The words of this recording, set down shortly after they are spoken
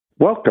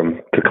Welcome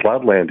to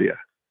Cloudlandia.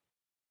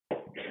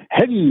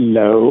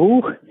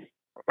 Hello.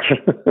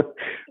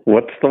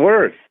 What's the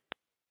word?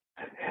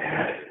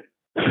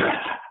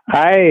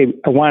 I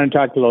want to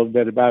talk a little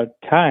bit about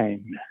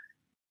time.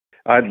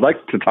 I'd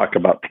like to talk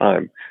about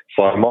time,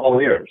 so I'm all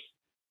ears.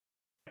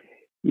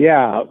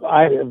 Yeah,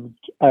 I've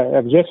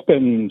just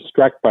been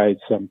struck by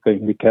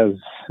something because,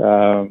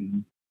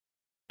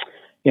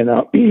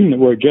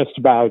 we're just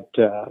about,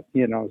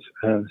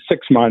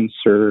 6 months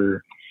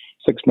or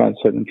 6 months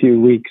and a few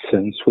weeks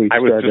since we started. I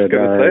was just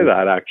going to say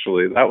that,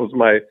 actually. That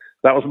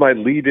was my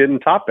lead-in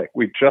topic.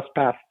 We just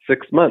passed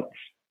 6 months.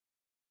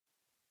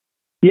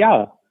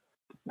 Yeah.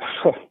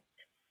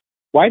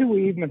 Why do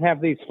we even have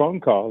these phone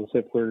calls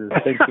if we're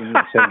thinking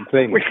the same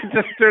thing? We can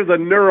just do the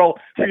neural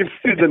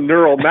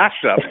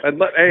mashup and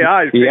let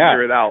AI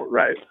figure it out,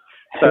 right?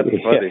 That's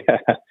funny.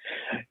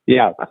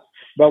 Yeah.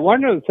 But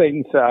one of the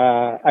things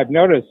I've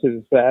noticed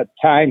is that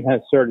time has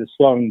sort of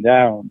slowed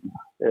down.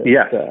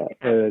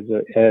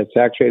 It's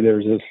actually,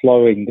 there's a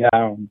slowing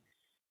down.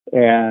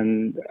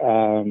 And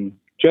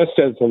just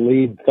as a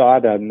lead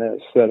thought on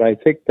this, that I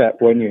think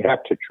that when you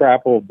have to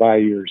travel by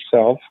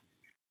yourself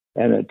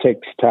and it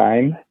takes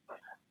time,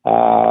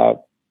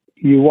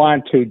 you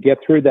want to get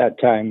through that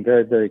time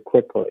very, very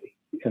quickly.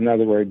 In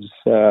other words,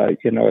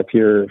 if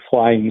you're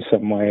flying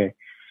somewhere,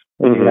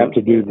 you have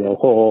to do the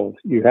whole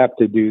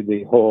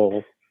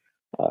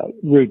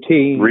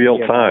routine. Real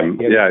time.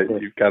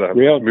 You've got to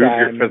move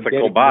your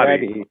physical body.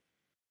 Ready.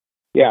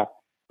 Yeah.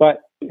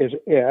 But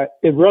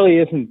it really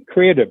isn't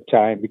creative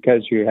time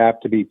because you have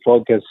to be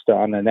focused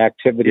on an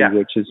activity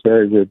which is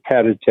very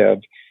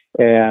repetitive.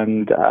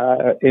 And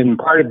in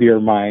part of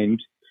your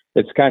mind,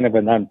 it's kind of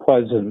an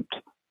unpleasant,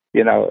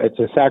 it's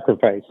a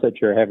sacrifice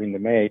that you're having to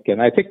make. And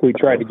I think we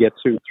try to get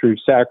through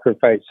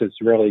sacrifices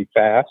really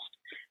fast.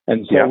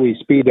 And so we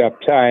speed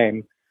up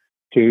time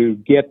to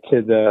get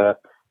to the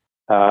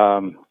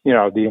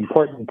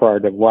important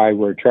part of why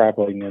we're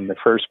traveling in the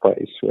first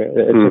place.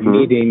 It's a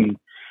meeting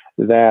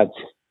that's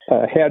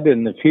ahead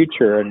in the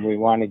future, and we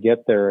want to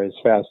get there as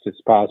fast as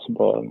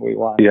possible. And we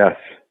want to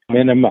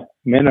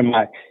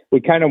minimize. We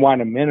kind of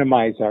want to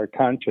minimize our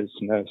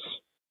consciousness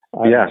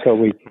so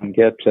we can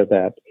get to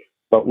that.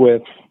 But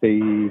with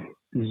the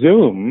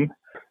Zoom,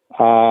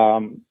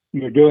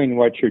 you're doing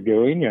what you're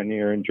doing and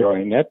you're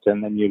enjoying it.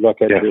 And then you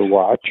look at your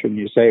watch and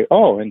you say,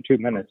 oh, in 2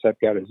 minutes, I've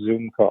got a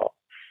Zoom call.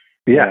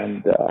 Yeah.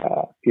 And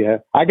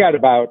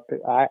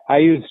I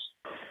used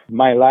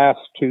my last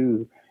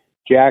two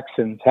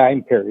Jackson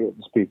time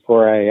periods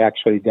before I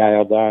actually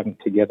dialed on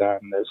to get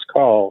on this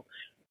call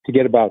to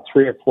get about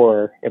 3 or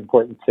 4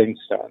 important things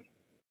done.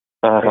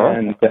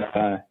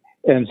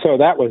 And so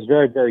that was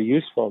very, very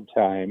useful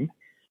time.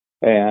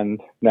 And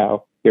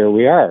now here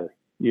we are.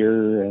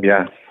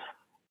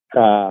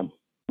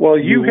 Well,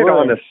 you hit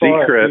on a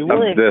secret of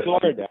this.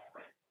 Florida.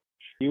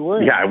 You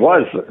were. Yeah, I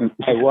was.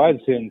 I was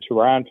in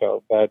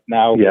Toronto, but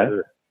now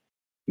we're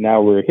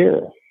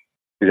here.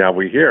 Yeah,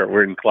 we're here.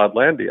 We're in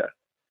Cloudlandia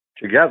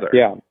together.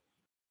 Yeah.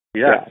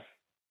 Yes.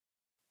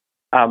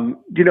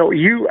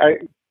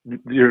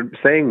 You're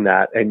saying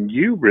that, and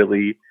you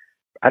really,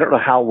 I don't know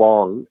how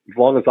long, as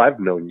long as I've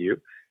known you,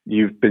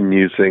 you've been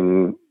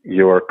using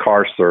your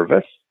car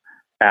service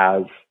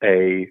as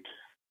a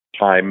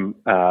time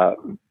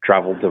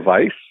travel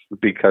device,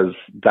 because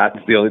that's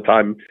the only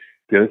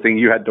thing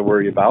you had to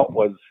worry about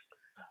was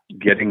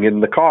getting in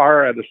the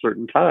car at a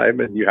certain time,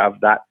 and you have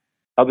that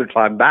other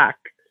time back,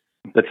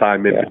 the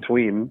time in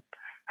between,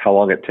 how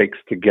long it takes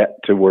to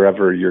get to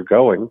wherever you're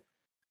going.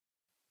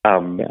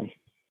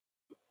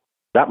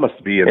 That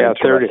must be an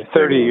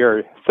 30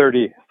 years.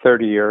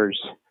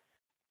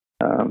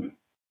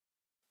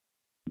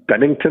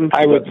 Bennington?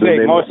 I would say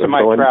most of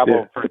my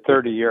travel for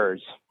 30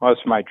 years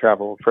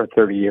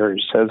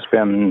has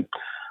been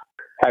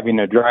having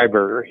a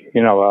driver,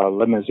 a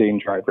limousine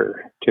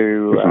driver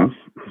to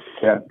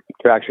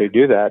actually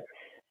do that.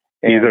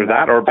 And either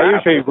that or I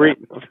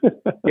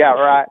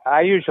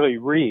usually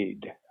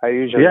read. I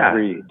usually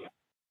read.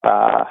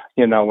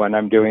 When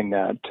I'm doing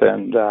that.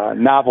 And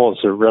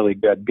novels are really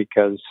good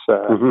because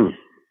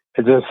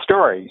it's a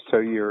story. So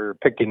you're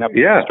picking up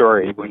the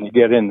story when you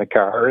get in the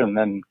car, and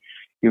then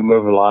you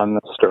move along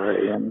the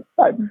story. And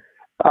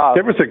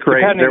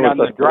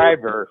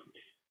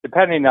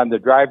depending on the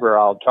driver,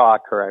 I'll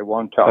talk or I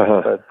won't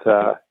talk. But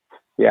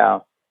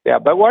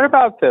But what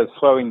about the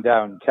slowing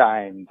down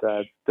time?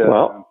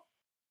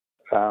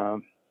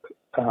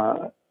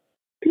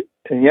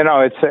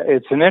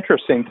 It's an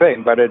interesting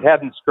thing, but it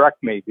hadn't struck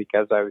me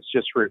because I was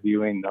just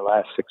reviewing the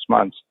last 6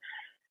 months,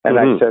 and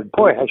I said,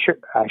 "Boy, I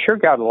sure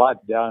got a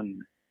lot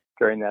done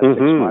during that 6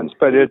 months."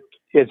 But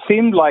it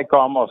seemed like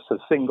almost a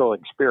single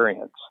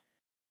experience.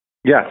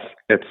 Yes,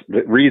 it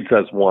reads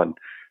as one.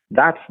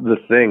 That's the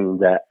thing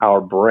that our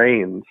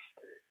brains.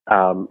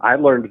 I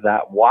learned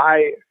that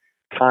why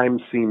time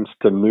seems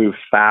to move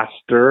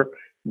faster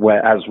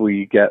as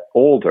we get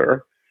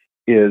older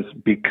is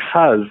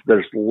because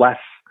there's less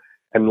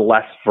and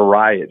less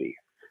variety.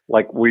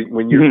 Like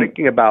when you're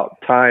thinking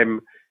about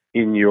time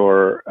in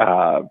your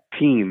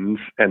teens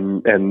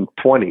and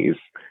 20s,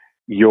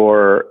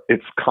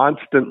 it's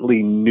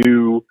constantly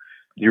new.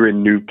 You're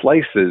in new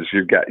places.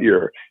 You've got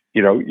your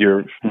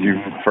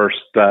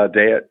first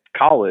day at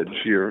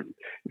college, your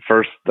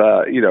first,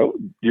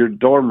 your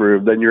dorm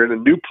room, then you're in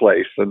a new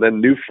place, and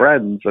then new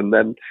friends, and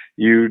then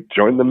you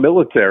join the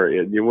military,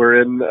 and you were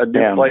in a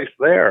new place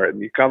there,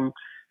 and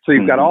so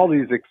you've got all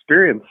these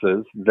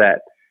experiences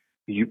that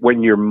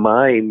when your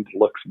mind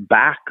looks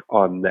back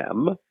on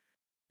them,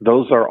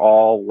 those are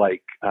all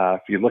like,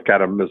 if you look at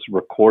them as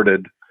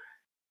recorded,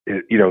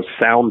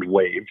 sound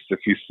waves,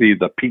 if you see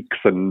the peaks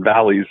and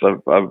valleys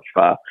of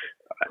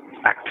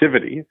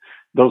activity,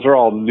 those are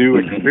all new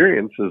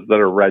experiences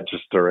that are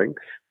registering.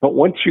 But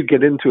once you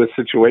get into a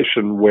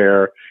situation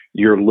where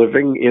you're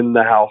living in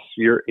the house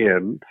you're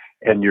in,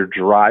 and you're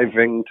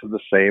driving to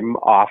the same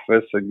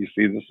office, and you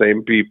see the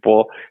same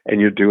people, and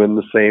you're doing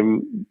the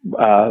same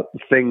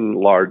thing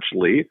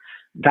largely,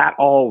 that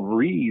all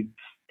reads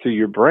to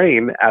your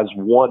brain as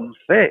one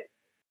thing.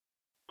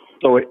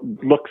 So it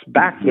looks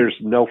back, there's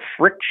no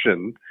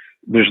friction,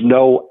 there's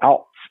no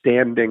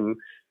outstanding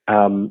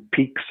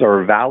peaks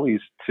or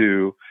valleys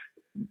to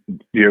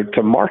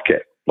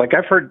market. Like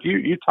I've heard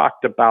you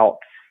talked about,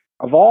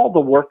 of all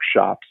the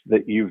workshops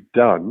that you've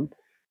done,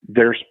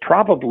 there's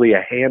probably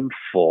a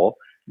handful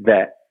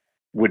that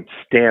would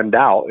stand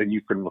out and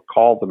you can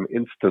recall them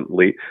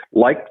instantly,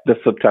 like the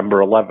September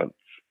 11th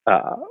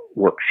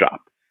workshop.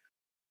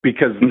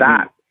 Because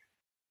that,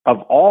 of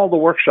all the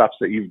workshops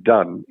that you've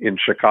done in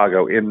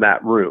Chicago in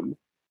that room,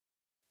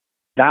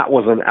 that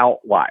was an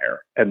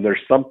outlier. And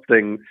there's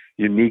something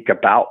unique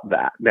about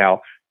that.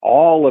 Now,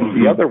 all of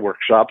the other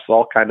workshops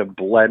all kind of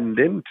blend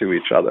into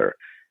each other.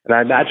 And I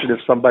imagine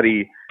if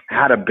somebody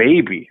had a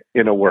baby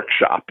in a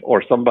workshop,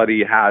 or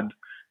somebody had,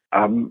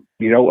 a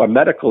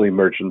medical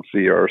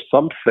emergency, or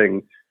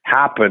something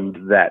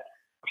happened that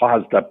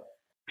caused a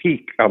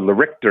peak on the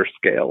Richter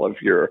scale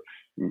of your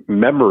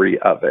memory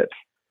of it,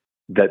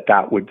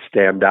 that would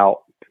stand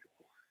out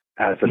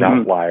as an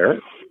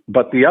outlier.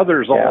 But the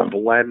others all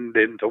blend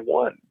into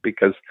one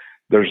because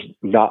there's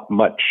not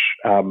much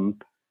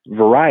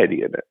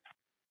variety in it.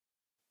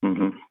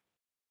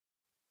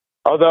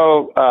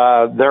 Although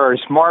there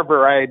is more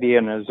variety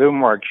in a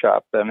Zoom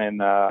workshop than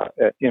in an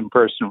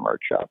in-person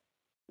workshop.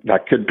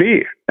 That could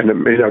be. And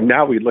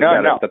now we look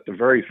at it at the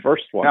very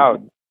first one.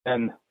 No,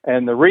 and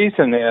the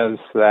reason is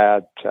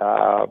that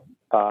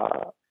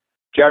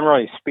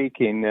generally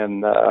speaking,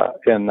 in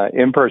the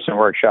in-person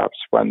workshops,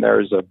 when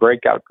there's a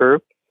breakout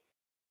group,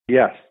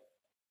 yes,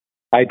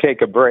 I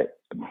take a break.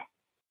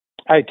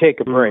 I'll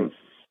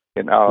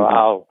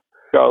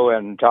go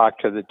and talk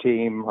to the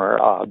team, or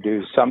I'll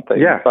do something.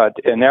 Yeah. But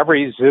in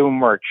every Zoom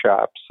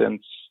workshop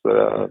since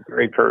the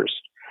very first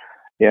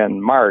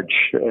in March,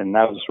 and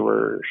those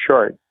were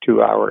short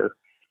 2-hour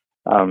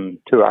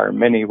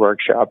mini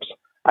workshops,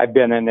 I've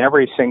been in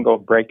every single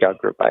breakout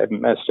group. I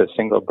haven't missed a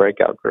single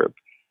breakout group.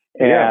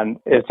 And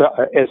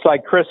it's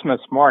like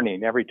Christmas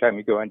morning every time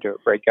you go into a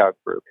breakout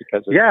group,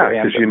 because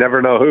it's you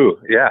never know who.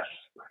 Yes.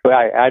 But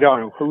I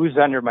don't know who's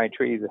under my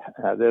tree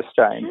this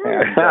time.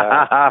 And,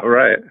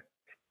 right.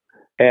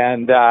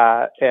 And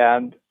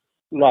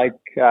like,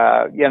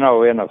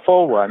 in a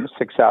full one,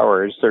 6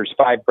 hours, there's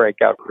 5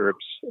 breakout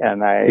groups,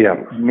 and I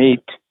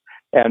meet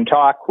and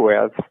talk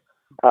with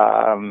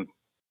a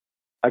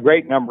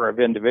great number of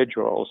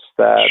individuals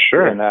that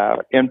in an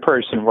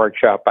in-person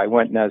workshop, I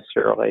wouldn't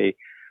necessarily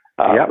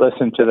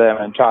listen to them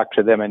and talk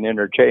to them and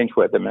interchange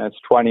with them. And it's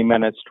 20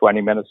 minutes,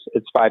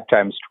 it's 5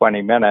 times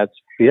 20 minutes.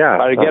 Yeah.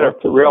 But I get a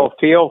real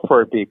feel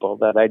for people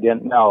that I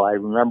didn't know. I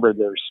remember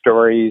their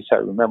stories. I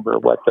remember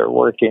what they're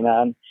working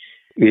on.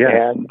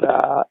 Yeah. And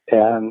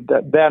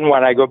then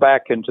when I go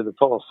back into the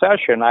full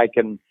session, I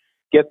can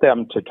get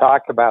them to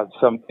talk about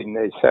something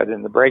they said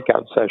in the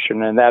breakout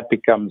session, and that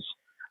becomes,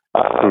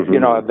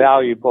 a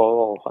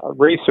valuable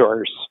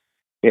resource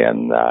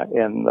in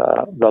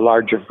the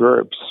larger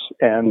groups.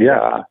 And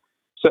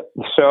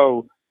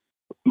so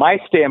my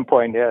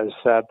standpoint is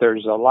that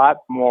there's a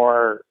lot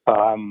more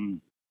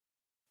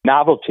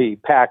novelty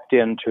packed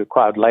into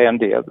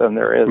Cloudlandia than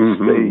there is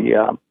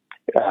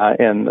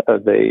in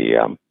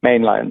the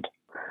mainland.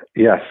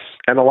 Yes,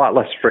 and a lot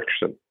less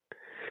friction.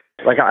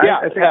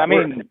 I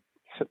mean,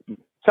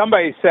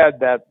 somebody said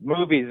that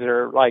movies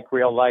are like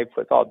real life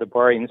with all the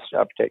boring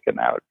stuff taken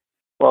out.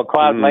 Well,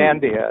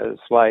 Cloudlandia is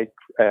like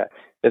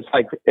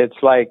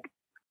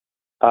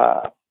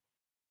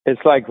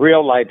it's like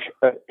real life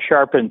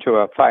sharpened to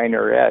a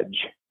finer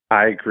edge.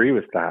 I agree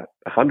with that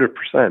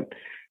 100%.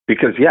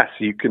 Because yes,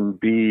 you can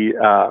be,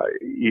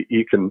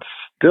 you can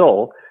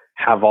still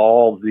have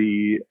all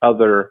the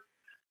other.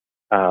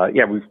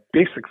 We've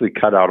basically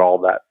cut out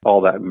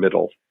all that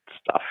middle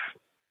stuff.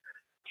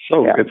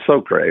 So it's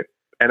so great.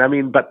 And I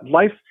mean, but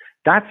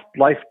that's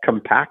life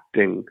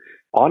compacting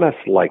on us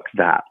like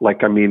that.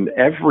 Like, I mean,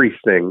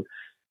 everything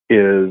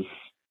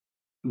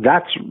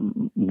that's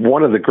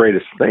one of the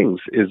greatest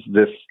things is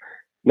this,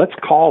 let's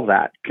call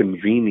that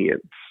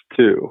convenience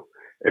too.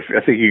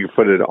 I think you can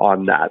put it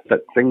on that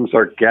things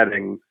are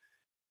getting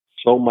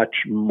so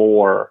much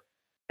more.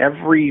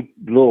 Every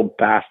little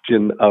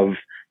bastion of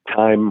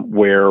time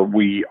where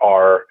we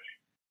are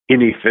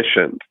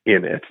inefficient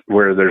in it,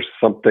 where there's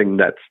something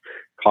that's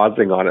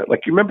causing on it.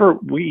 Like, you remember,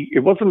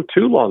 it wasn't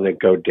too long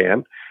ago,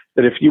 Dan,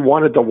 that if you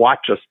wanted to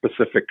watch a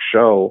specific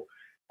show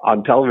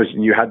on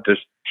television, you had to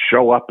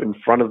show up in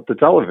front of the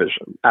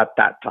television at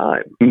that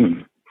time.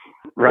 Mm.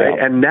 Right.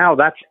 Yeah. And now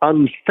that's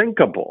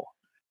unthinkable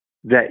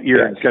that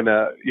you're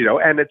gonna,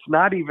 and it's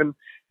not even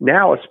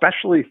now,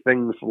 especially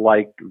things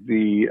like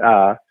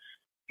the,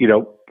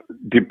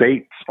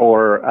 debates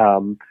or,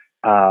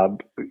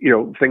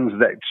 things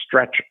that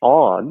stretch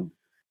on.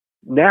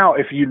 Now,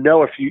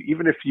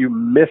 even if you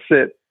miss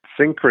it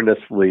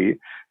synchronously,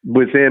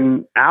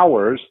 within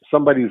hours,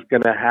 somebody's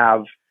going to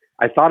have.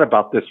 I thought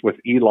about this with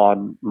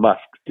Elon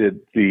Musk did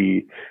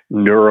the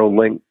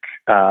Neuralink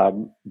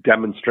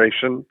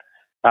demonstration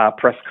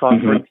press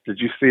conference. Mm-hmm. Did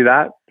you see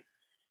that?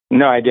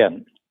 No, I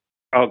didn't.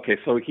 Okay,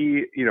 so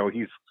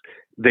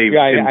they've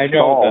I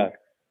know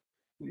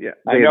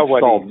I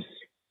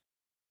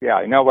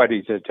know what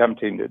he's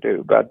attempting to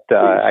do, but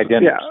I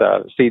didn't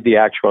see the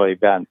actual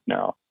event.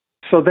 No.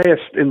 So they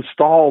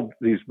installed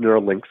these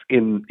Neuralinks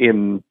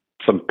in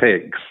some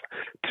pigs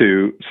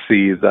to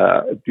see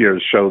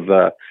show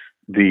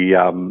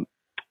the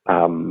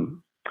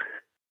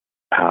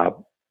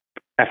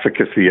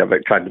efficacy of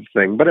it, kind of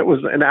thing. But it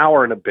was an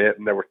hour and a bit,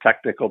 and there were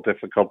technical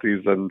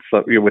difficulties, and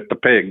so with the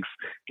pigs,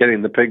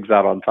 getting the pigs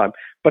out on time.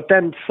 But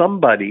then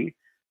somebody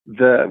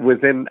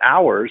within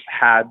hours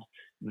had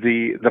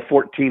the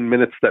 14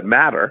 minutes that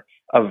matter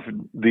of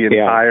the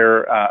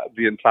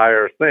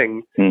entire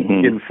thing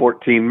mm-hmm. in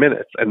 14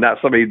 minutes, and that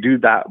somebody do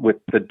that with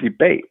the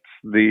debates,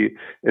 the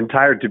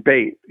entire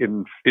debate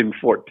in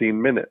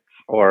 14 minutes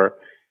or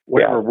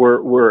whatever.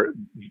 We're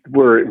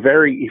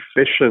very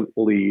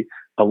efficiently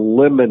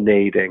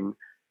eliminating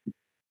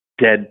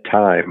dead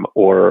time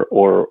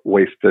or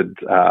wasted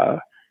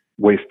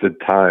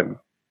time.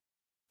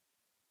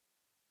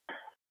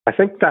 I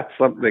think that's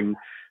something.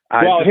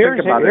 You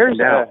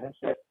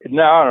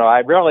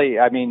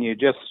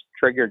just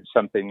triggered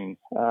something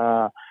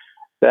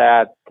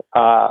that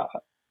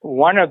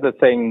one of the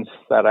things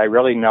that I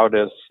really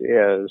notice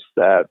is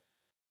that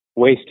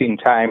wasting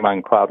time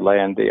on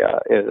Cloudlandia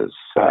is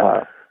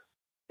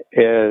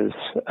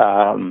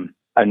a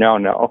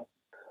no-no.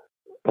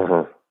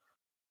 Uh-huh.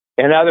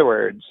 In other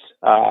words,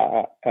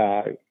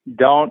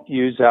 don't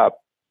use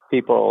up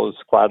people's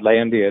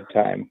Cloudlandia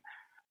time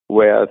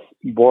with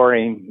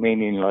boring,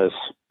 meaningless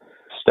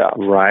stuff.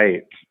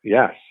 Right.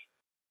 Yes.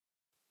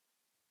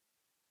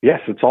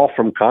 Yes, it's all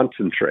from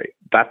concentrate.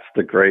 That's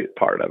the great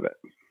part of it.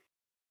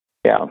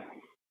 Yeah.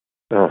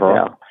 Uh-huh.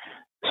 Yeah.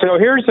 So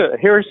here's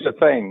the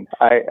thing.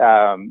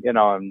 I'm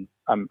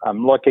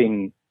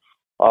looking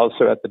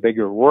also at the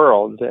bigger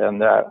world,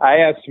 and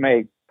I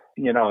estimate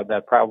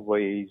that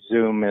probably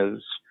Zoom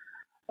is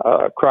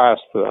across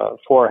the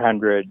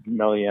 400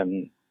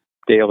 million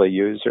daily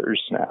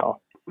users now.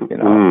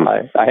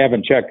 I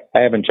haven't checked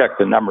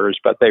the numbers,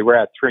 but they were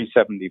at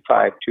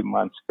 375 2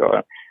 months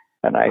ago,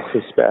 and I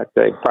suspect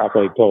they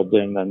probably pulled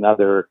in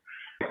another.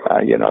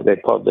 They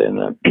pulled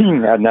in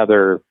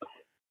another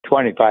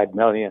 25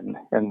 million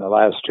in the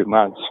last 2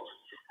 months.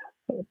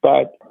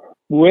 But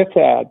with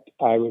that,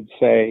 I would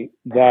say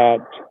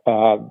that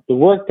the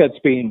work that's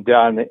being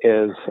done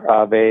is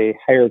of a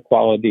higher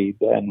quality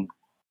than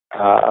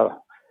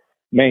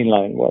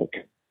mainline work.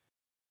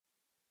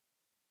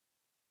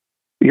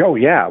 Oh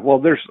yeah, well,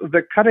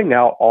 they're cutting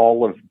out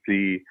all of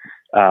the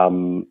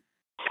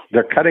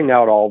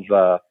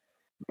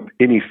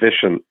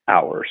inefficient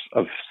hours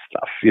of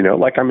stuff. You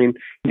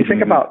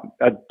think about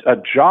a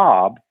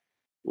job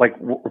like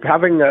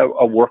having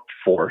a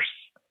workforce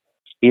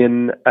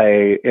in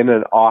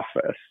an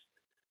office.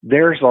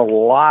 There's a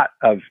lot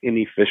of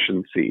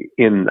inefficiency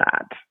in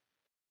that,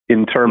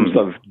 in terms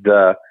of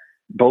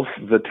both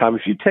the time.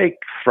 If you take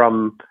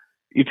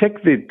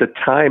the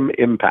time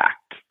impact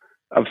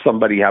of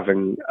somebody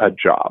having a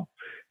job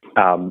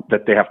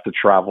that they have to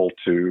travel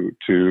to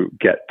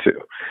get to.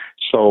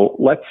 So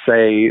let's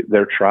say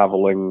they're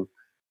traveling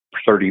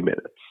 30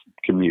 minutes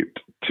commute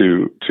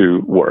to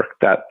work.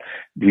 That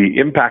the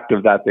impact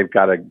of that, they've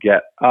got to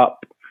get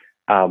up,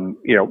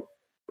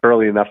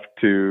 early enough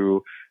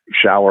to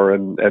shower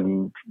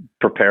and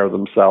prepare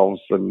themselves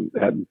and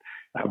have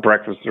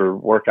breakfast or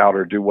work out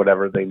or do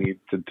whatever they need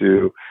to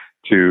do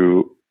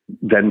to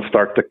then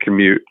start the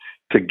commute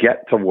to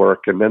get to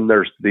work. And then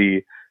there's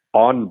the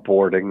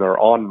onboarding or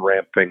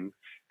on-ramping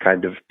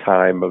kind of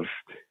time of,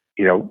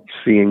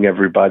 seeing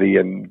everybody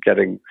and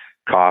getting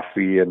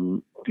coffee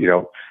and,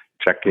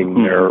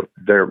 checking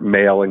their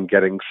mail and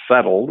getting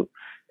settled.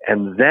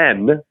 And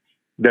then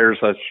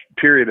there's a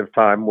period of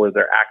time where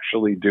they're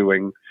actually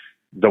doing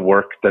the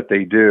work that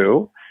they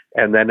do.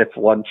 And then it's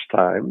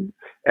lunchtime.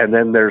 And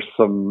then there's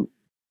some,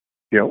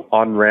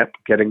 on-ramp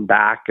getting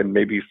back and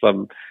maybe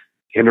some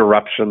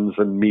interruptions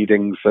and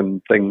meetings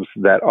and things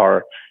that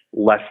are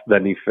less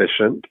than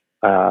efficient.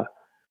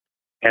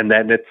 And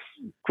then it's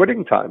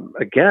quitting time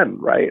again,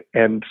 right?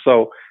 And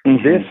so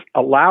this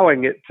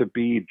allowing it to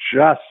be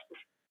just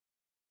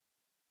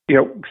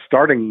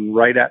starting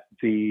right at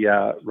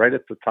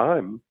the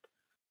time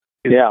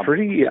is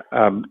pretty.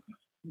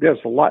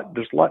 There's a lot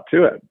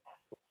to it.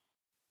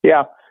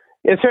 Yeah,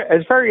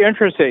 it's very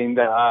interesting.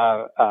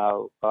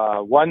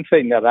 One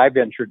thing that I've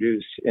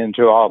introduced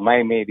into all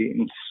my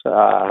meetings,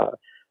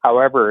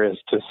 however,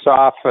 is to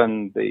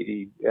soften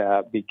the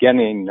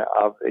beginning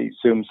of a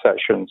Zoom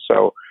session.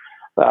 So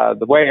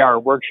the way our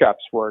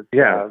workshops work,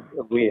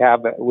 we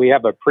have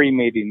a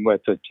pre-meeting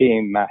with the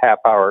team a half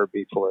hour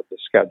before the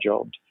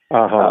scheduled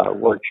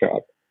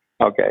workshop.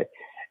 Okay,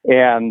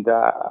 and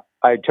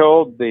I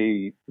told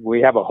we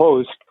have a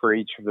host for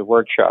each of the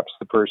workshops,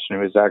 the person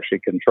who is actually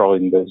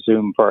controlling the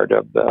Zoom part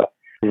of the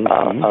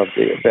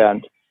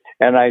event.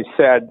 And I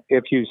said,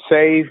 if you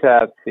say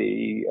that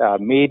the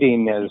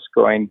meeting is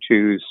going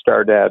to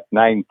start at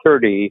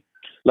 9:30,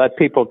 let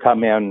people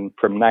come in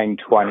from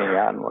 9:20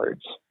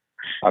 onwards.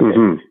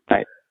 Okay.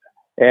 Right.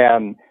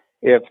 And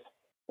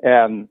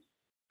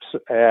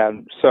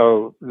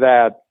so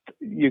that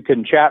you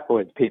can chat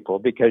with people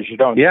because you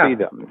don't see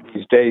them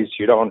these days.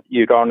 You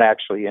don't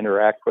actually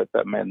interact with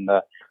them in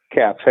the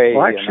cafe.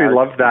 Well, I actually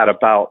love that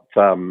about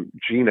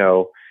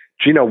Gino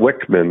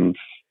Wickman's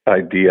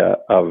idea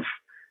of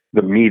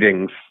the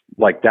meetings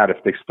like that.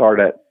 If they start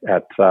at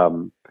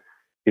 10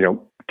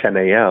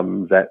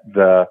 a.m., that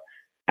the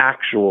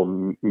actual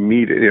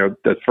meeting,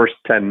 the first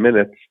 10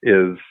 minutes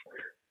is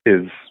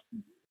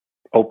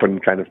open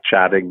kind of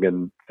chatting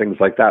and things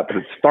like that, but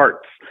it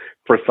starts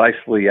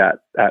precisely at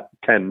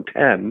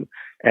 10:10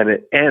 and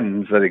it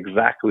ends at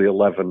exactly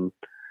 11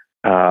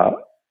 a.m.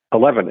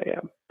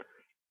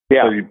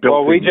 Yeah.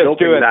 So we just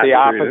do it the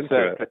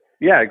opposite.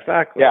 Yeah,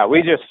 exactly. Yeah,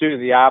 we just do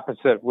the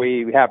opposite.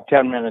 We have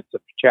 10 minutes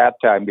of chat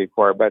time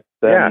before, but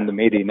then the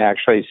meeting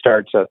actually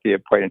starts at the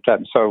appointed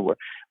time. So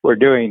we're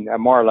doing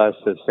more or less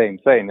the same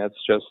thing.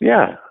 It's just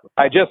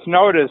I just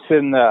noticed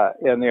in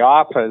the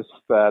office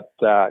that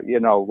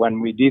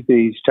when we do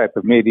these type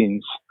of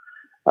meetings,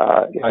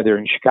 either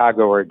in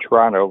Chicago or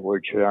Toronto,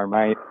 which are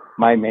my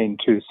main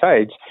two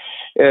sites,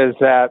 is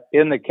that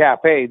in the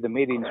cafe, the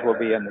meetings will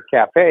be in the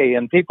cafe,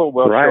 and people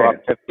will show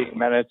up 15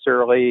 minutes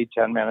early,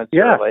 10 minutes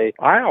early.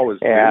 I always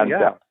do.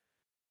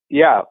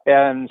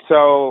 And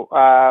so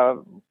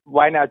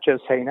why not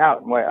just hang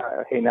out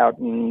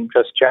and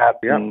just chat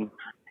and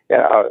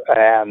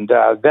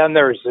then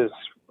there's this.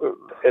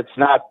 It's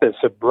not this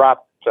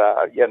abrupt.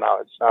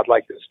 It's not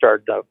like the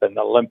start of an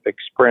Olympic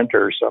sprint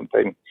or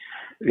something.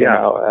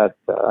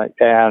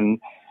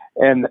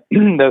 And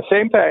the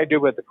same thing I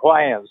do with the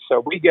clients. So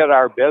we get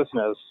our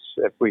business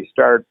if we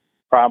start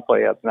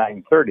promptly at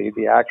 9:30.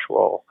 The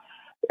actual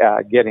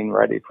getting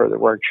ready for the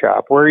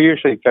workshop, we're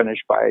usually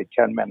finished by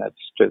 10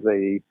 minutes to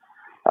the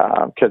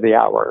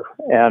hour.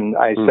 And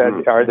I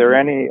said, are there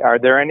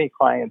any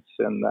clients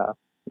in the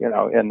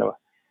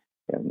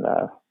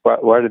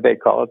what do they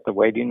call it? The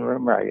waiting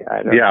room, right?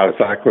 I don't know.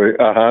 Exactly.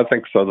 I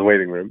think so. The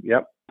waiting room.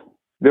 Yep.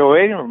 The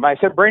waiting room. I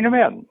said, bring them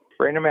in.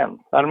 Let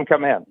them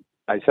come in.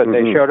 I said,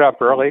 they showed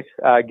up early.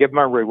 Give them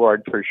a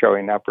reward for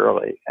showing up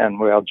early, and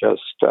we'll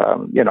just,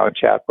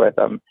 chat with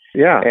them.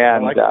 Yeah.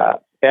 And it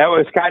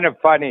was kind of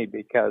funny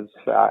because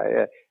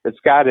it's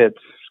got its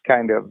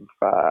kind of,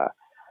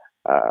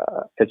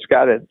 it's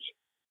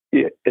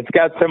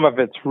got some of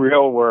its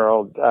real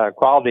world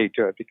quality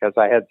to it, because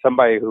I had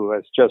somebody who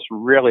was just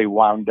really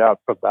wound up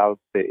about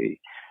the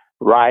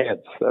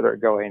riots that are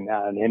going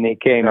on, and he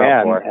came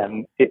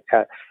in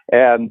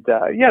and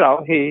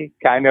he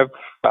kind of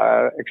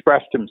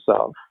expressed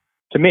himself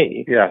to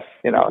me. Yes.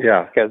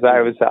 Because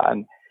I was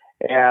on,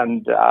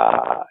 and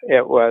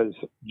it was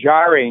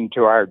jarring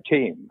to our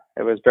team.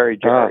 It was very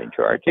jarring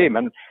to our team,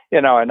 and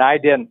I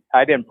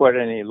didn't put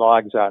any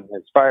logs on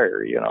his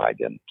fire. I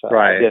didn't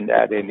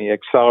add any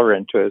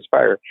accelerant to his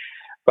fire,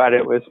 but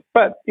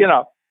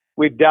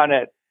we've done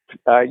it.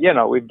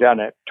 We've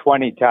done it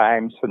 20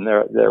 times, and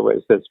there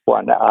was this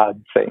one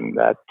odd thing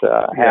that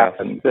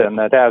happened, and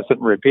it hasn't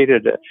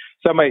repeated it.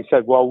 Somebody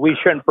said, well, we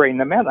shouldn't bring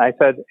them in. I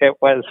said, it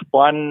was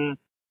one.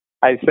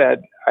 I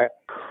said,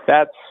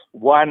 that's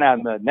one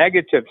on the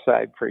negative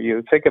side for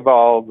you. Think of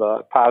all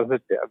the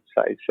positives.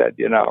 I said,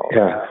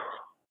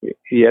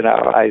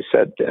 I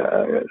said,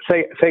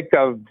 think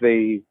of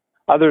the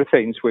other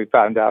things we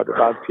found out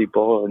about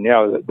people, and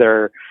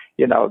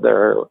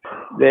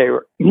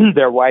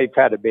their wife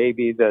had a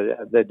baby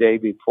the day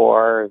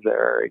before.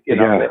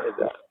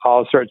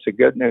 All sorts of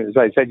good news.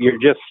 I said, you're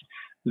just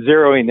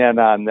zeroing in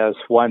on this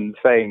one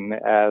thing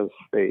as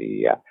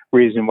the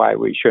reason why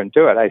we shouldn't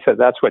do it. I said,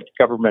 that's what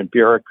government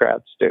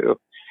bureaucrats do.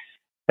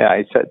 And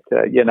I said,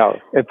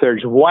 if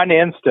there's one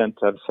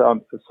instance of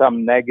some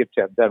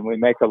negative, then we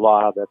make a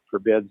law that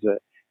forbids the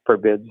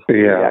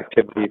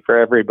activity for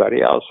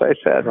everybody else. I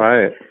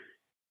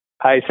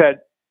said,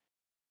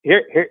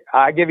 here,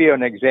 I'll give you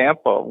an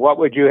example. What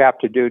would you have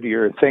to do to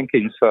your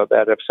thinking so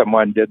that if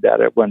someone did that,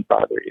 it wouldn't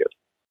bother you?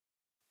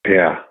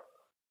 Yeah.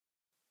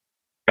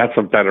 That's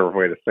a better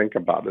way to think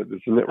about it,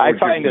 isn't it? I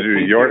find it easier.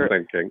 Your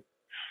thinking.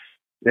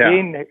 Yeah.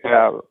 Dean,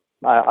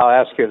 I'll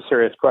ask you a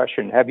serious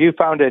question. Have you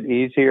found it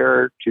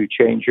easier to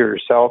change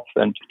yourself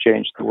than to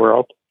change the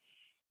world?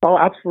 Oh,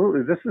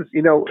 absolutely. This is,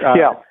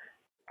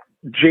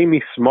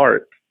 Jamie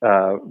Smart,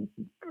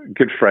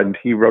 good friend,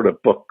 he wrote a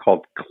book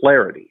called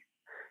Clarity.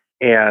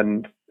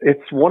 And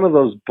it's one of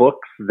those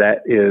books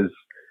that is,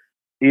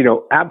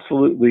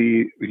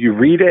 absolutely, you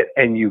read it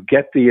and you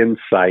get the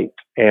insight.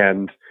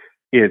 And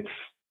it's,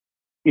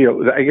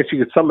 I guess you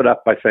could sum it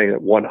up by saying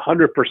that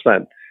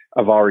 100%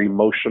 of our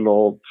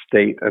emotional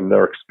state and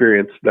our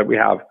experience that we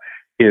have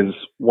is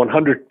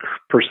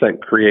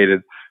 100%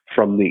 created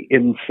from the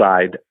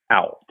inside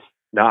out,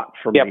 not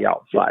from the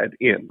outside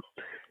in.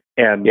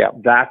 And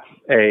that's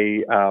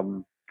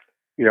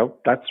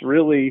that's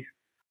really,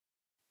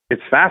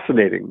 it's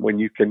fascinating when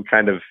you can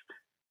kind of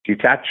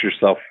detach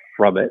yourself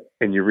from it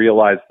and you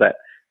realize that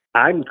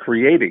I'm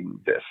creating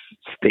this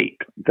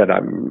state that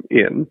I'm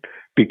in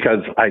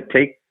because I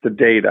take the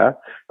data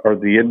or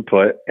the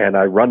input and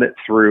I run it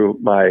through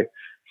my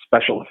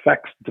special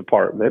effects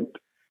department,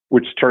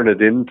 which turn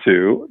it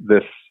into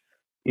this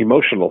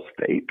emotional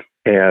state.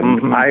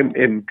 And I'm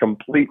in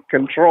complete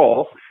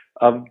control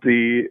of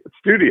the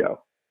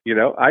studio.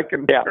 I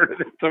can turn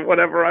it into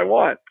whatever I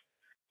want.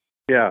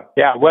 Yeah.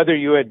 Yeah, whether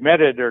you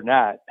admit it or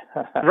not.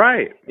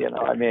 Right.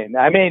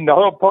 The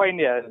whole point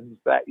is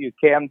that you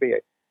can be,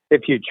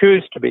 if you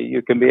choose to be,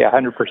 you can be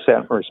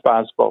 100%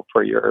 responsible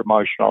for your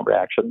emotional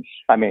reactions.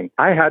 I'll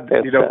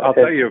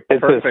tell you a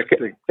perfect.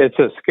 It's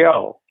a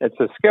skill. It's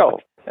a skill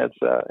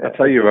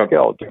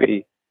to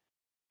be.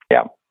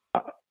 Yeah.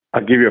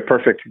 I'll give you a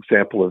perfect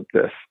example of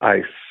this.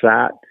 I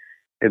sat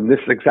in this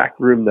exact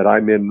room that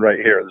I'm in right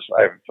here.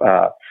 I have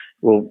a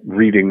little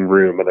reading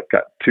room, and I've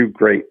got two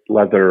great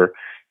leather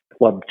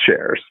club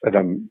chairs,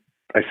 and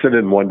I sit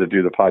in one to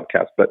do the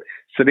podcast, but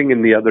sitting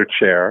in the other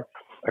chair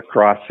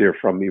across here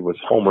from me was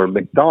Homer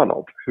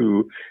McDonald,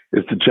 who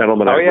is the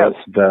gentleman I wrote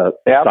the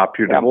Stop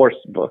Your Divorce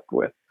book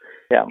with.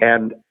 Yeah.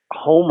 And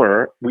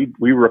Homer, we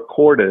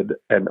recorded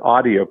an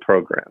audio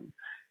program,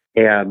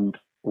 and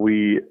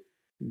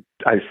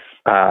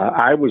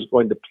I was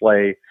going to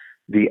play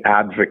the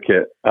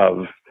advocate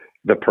of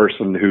the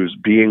person who's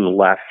being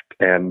left,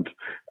 and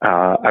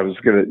I was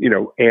going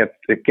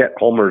to, get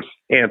Homer's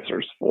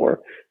answers for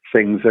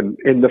things. And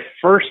in the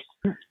first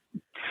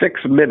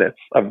 6 minutes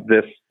of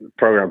this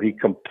program, he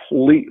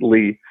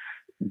completely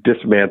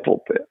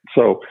dismantled it.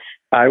 So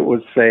I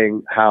was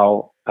saying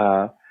how,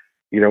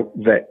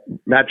 that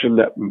imagine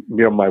that,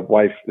 my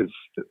wife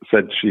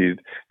said she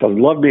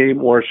doesn't love me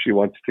anymore. She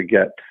wants to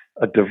get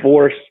a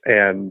divorce.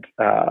 And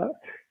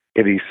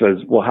he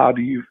says, well, how are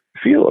you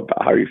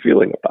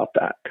feeling about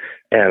that?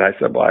 And I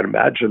said, well, I'd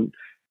imagine,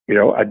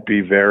 I'd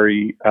be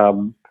very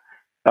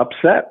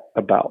upset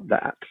about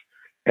that.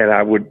 And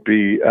I would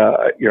be,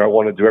 I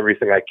want to do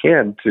everything I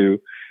can to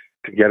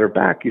get her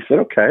back. He said,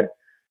 okay,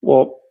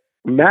 well,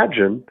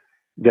 imagine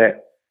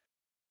that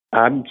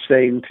I'm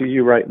saying to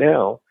you right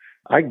now,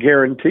 I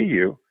guarantee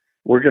you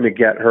we're going to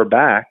get her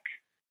back.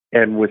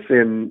 And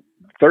within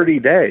 30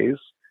 days,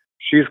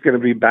 she's going to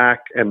be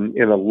back and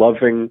in a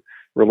loving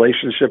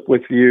relationship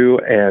with you.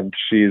 And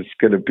she's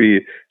going to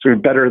be sort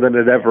of better than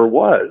it ever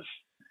was.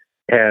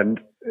 And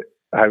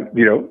I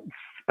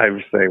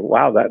was saying,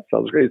 wow, that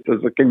sounds great. He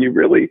says,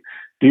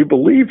 do you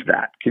believe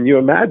that? Can you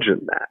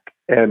imagine that?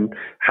 And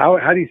how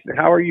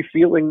are you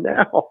feeling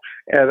now?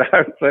 And I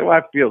would say, well,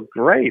 I feel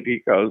great.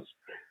 He goes,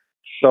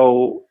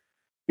 so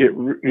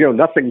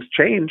nothing's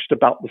changed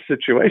about the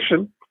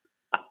situation.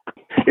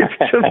 It's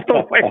just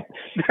the way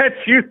that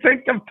you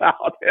think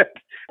about it.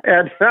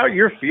 And now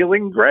you're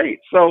feeling great.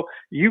 So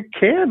you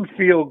can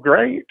feel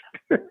great.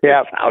 Yeah.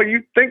 That's how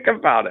you think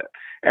about it.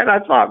 And I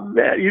thought,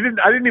 man,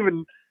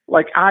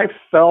 I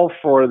fell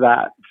for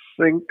that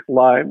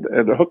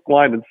hook,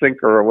 line, and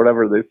sinker, or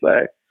whatever they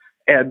say.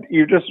 And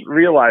you just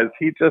realize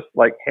he just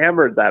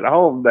hammered that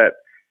home that,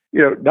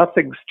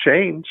 nothing's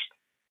changed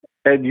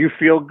and you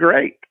feel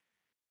great.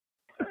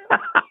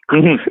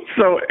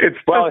 So it's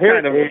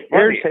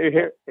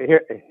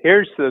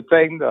here's the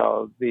thing,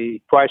 though.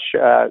 The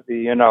question,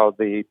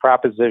 the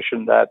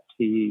proposition that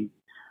he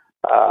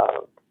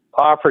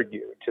offered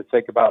you to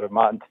think about a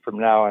month from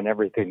now and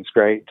everything's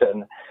great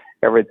and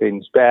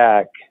everything's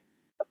back.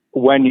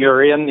 When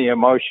you're in the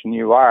emotion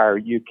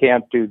you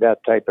can't do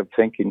that type of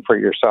thinking for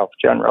yourself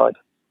generally.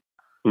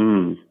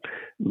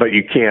 But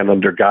you can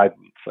under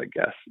guidance, I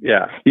guess.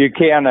 Yeah. You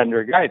can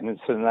under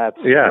guidance, and that's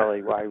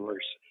really why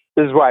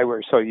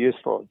we're so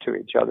useful to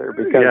each other,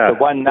 because the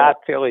one not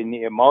feeling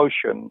the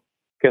emotion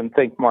can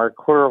think more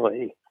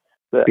clearly.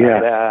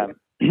 The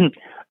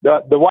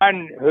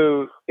one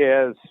who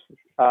is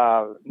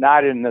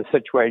not in the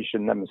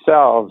situation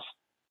themselves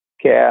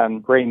can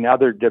bring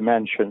other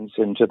dimensions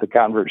into the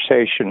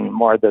conversation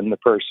more than the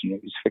person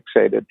who's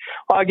fixated.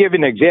 Well, I'll give you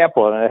an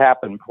example, and it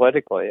happened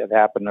politically. It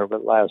happened over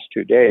the last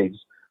 2 days,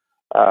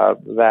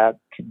 that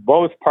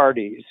both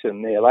parties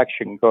in the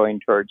election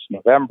going towards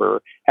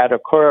November had a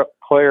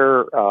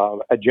clear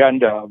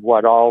agenda of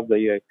what all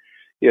the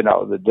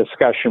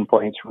discussion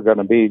points were going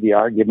to be, the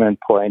argument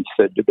points,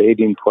 the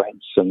debating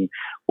points, and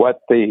what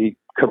the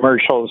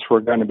commercials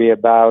were going to be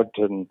about,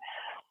 and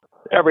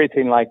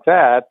everything like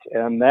that.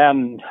 And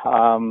then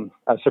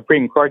a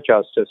Supreme Court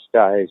justice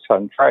dies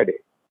on Friday.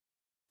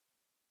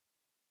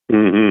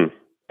 Mm-hmm.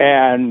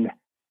 And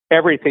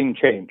everything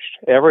changed.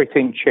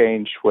 Everything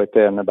changed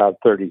within about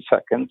 30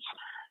 seconds.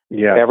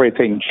 Yeah.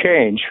 Everything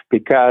changed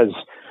because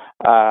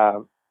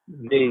the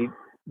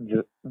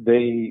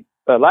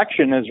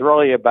election is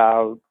really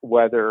about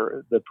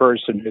whether the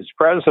person who's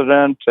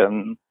president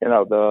and,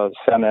 the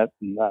Senate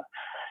and, the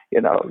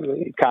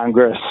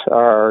Congress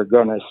are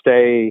going to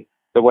stay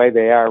the way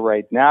they are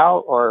right now,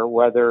 or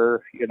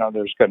whether,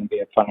 there's going to be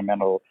a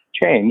fundamental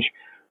change.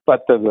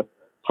 But the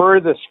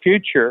furthest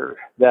future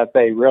that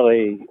they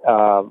really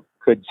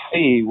could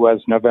see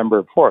was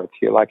November 4th,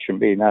 the election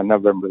being on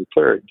November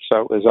 3rd.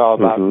 So it was all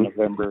about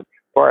November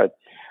 4th.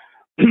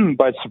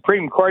 But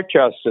Supreme Court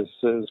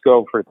justices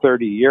go for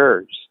 30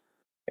 years.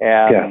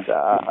 And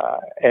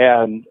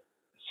and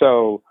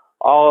so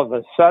all of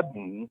a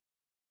sudden,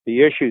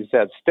 the issues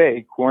at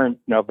stake weren't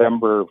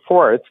November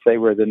 4th. They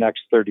were the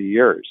next 30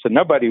 years. So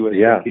nobody was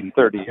thinking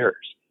 30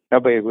 years.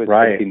 Nobody was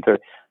thinking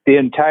 30. The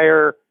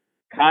entire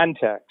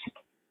context.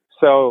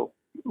 So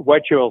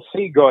what you'll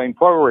see going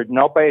forward,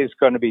 nobody's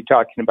going to be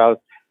talking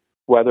about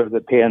whether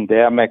the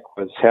pandemic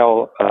was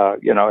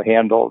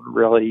handled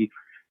really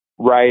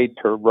right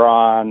or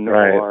wrong,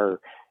 or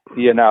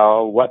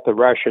what the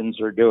Russians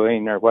are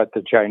doing or what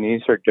the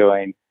Chinese are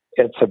doing.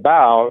 It's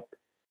about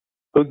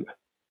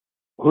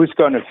who's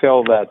going to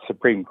fill that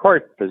Supreme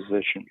Court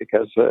position,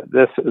 because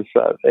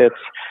it's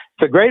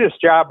the greatest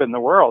job in the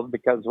world,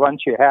 because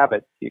once you have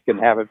it, you can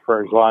have it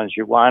for as long as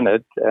you want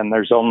it, and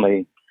there's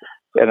only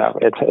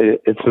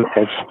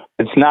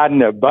it's not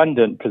an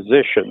abundant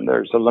position.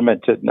 There's a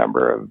limited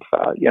number of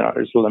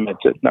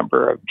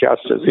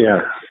justices.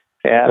 Yeah.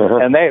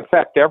 And they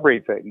affect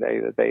everything.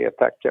 They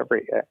affect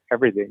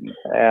everything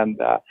and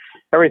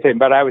everything.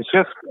 But I was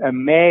just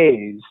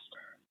amazed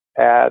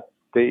at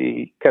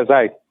because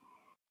I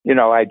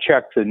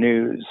checked the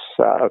news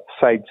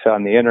sites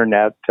on the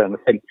internet, and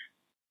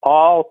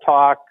all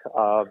talk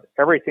of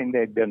everything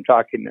they'd been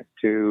talking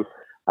to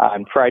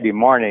on Friday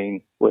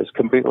morning was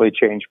completely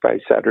changed by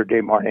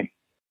Saturday morning.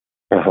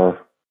 Yeah,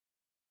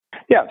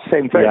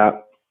 same thing.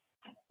 Yeah,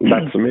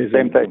 that's amazing.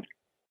 Same thing.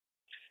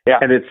 Yeah,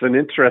 and it's an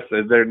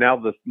interesting. There now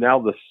the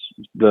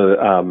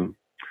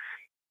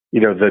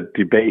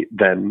debate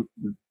then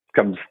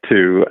comes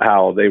to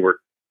how they were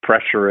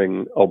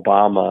pressuring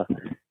Obama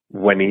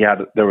when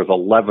there was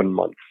 11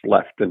 months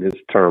left in his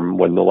term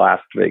when the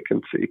last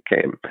vacancy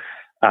came,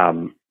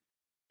 and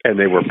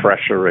they were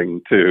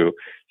pressuring to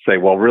say,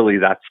 well, really,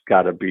 that's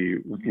got to be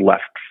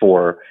left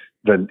for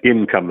the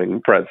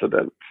incoming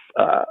president's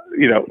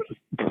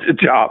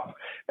job.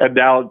 And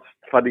now it's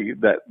funny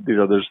that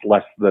there's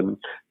less than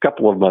a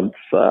couple of months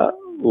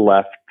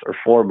left, or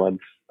 4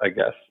 months, I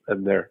guess,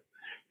 and they're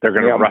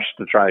going to rush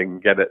to try and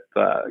get it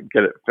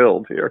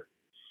filled here.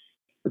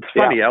 It's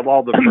funny how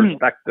all the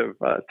perspective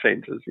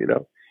changes,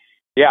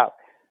 Yeah.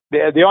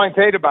 The only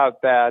thing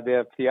about that,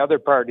 if the other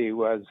party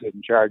was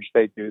in charge,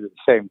 they'd do the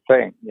same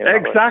thing.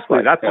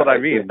 Exactly. That's what I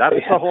mean. That's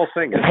the whole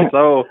thing.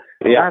 So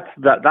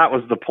that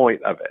was the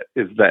point of it,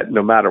 is that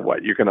no matter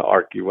what, you're going to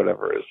argue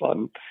whatever is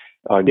on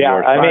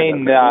your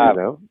side.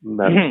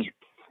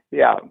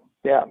 Yeah.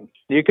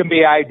 You can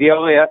be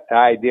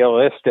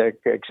idealistic,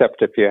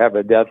 except if you have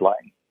a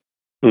deadline.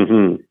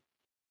 Mm-hmm.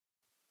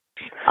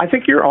 I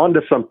think you're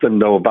onto something,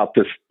 though, about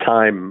this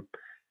time.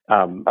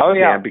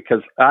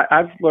 Because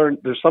I've learned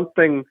there's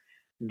something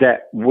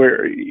that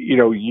where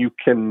you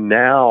can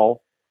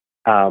now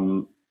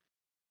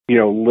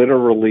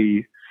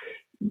literally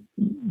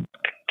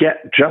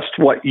get just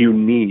what you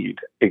need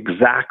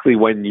exactly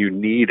when you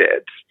need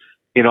it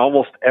in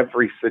almost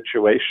every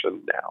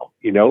situation now.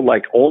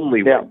 Like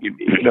only what you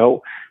need.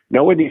 No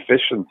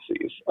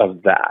inefficiencies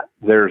of that.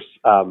 There's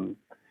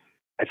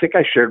I think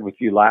I shared with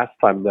you last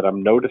time that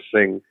I'm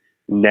noticing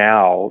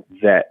now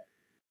that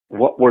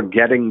what we're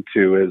getting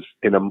to is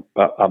in a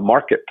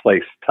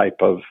marketplace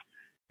type of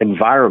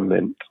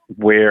environment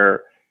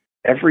where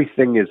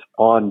everything is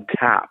on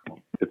tap.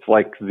 It's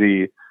like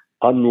the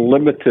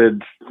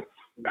unlimited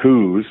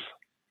who's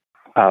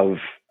of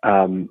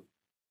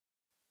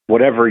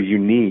whatever you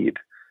need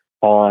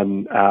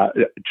on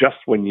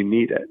just when you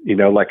need it.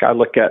 Like I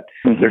look at,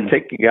 they're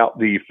taking out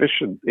the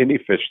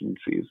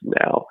inefficiencies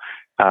now.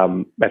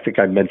 I think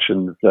I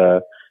mentioned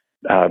the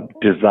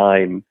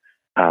design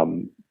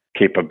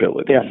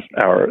capabilities,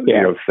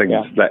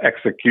 things,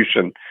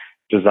 the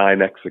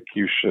design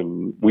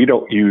execution. We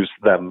don't use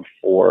them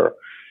for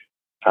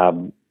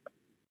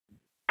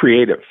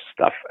creative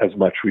stuff as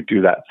much. We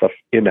do that stuff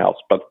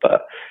in-house, but the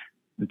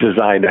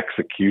design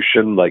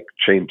execution, like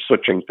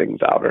switching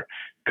things out or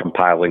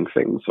compiling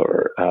things,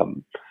 or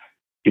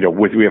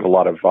we have a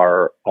lot of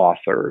our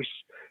authors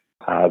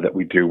that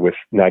we do with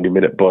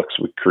 90-minute books.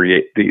 We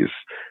create these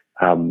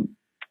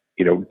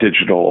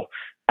digital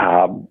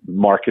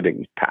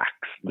marketing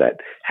packs that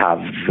have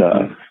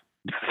the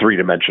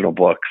three-dimensional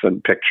books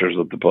and pictures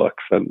of the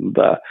books and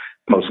the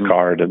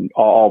postcard and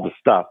all the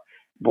stuff.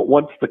 But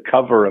once the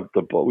cover of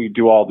the book, we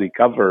do all the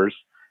covers,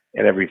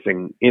 and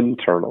everything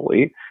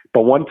internally.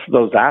 But once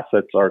those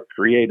assets are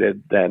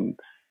created, then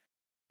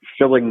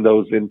filling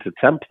those into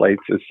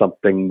templates is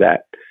something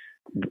that,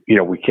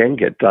 we can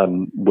get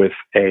done with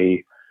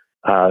a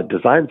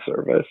design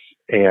service.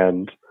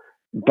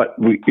 But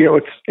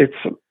it's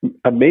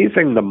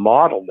amazing, the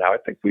model now. I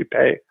think we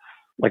pay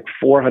like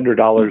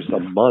 $400 a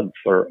month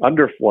or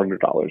under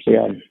 $400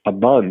 a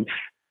month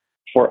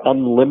for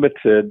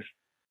unlimited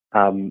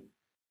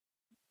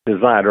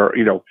design, or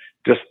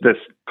just this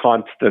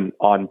constant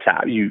on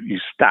tap. You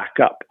stack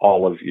up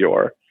all of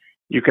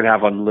you can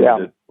have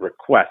unlimited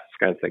requests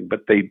kind of thing,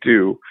 but they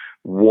do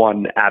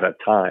one at a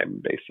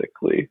time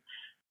basically.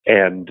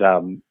 And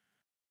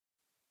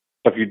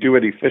if you do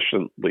it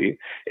efficiently,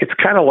 it's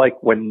kind of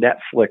like when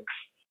Netflix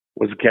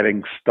was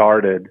getting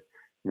started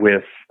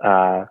with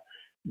the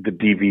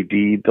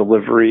DVD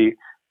delivery.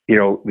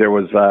 There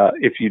was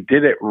if you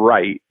did it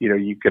right,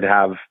 you could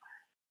have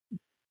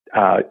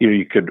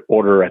you could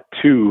order a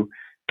two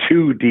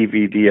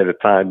DVD at a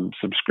time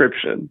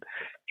subscription,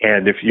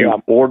 and if you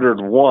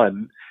ordered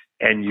one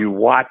and you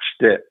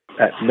watched it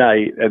at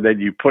night and then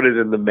you put it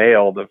in the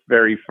mail the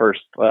very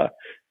first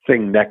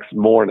thing next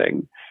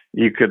morning,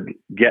 you could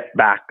get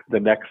back the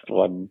next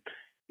one,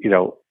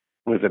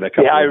 within a couple of days.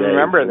 Yeah, I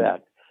remember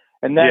that.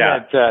 And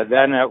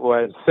then it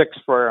was $6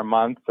 for a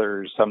month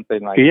or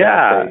something like that.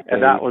 Yeah,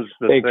 and that was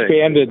they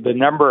expanded the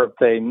number of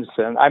things.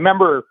 And I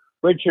remember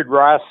Richard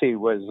Rossi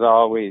was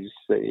always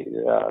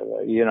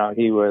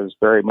he was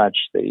very much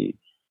the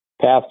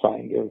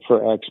Pathfinder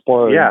for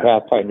Explorer and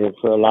Pathfinder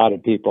for a lot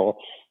of people.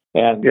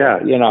 And,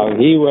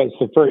 he was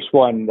the first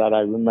one that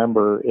I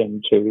remember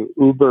into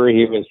Uber.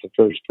 He was the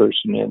first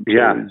person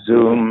into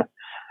Zoom.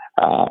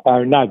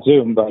 Or not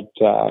Zoom, but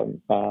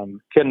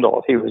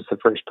Kindle. He was the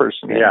first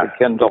person into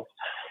Kindle.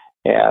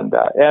 And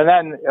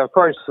then, of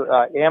course,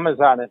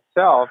 Amazon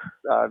itself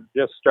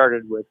just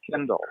started with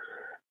Kindle.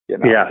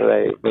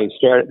 They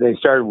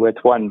started with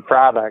one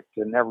product,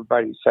 and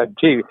everybody said,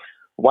 "Gee,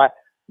 why?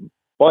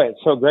 Boy,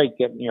 it's so great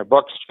getting your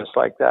books just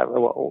like that.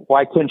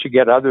 Why couldn't you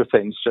get other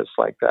things just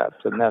like that?"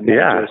 And then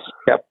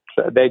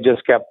they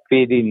just kept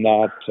feeding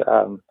that.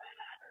 That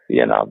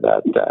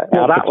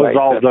was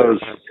all those.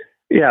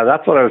 Yeah,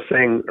 that's what I was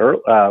saying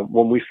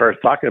when we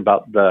first talking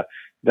about the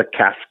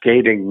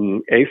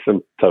cascading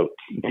asymptotes.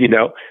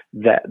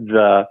 That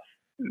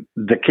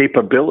the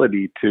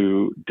capability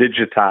to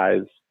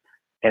digitize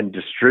and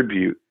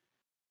distribute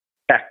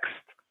text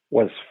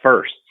was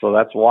first. So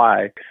that's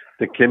why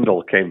the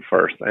Kindle came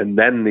first, and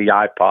then the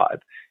iPod,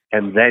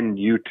 and then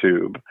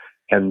YouTube,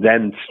 and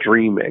then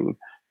streaming.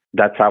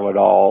 That's how it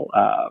all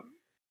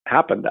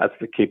happened as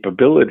the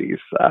capabilities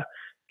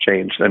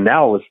changed. And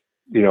now with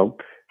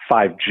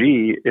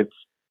 5G, it's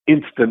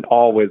instant,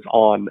 always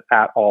on,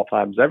 at all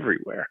times,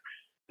 everywhere.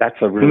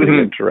 That's a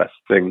really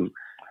interesting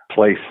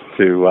place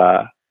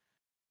to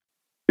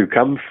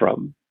come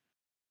from.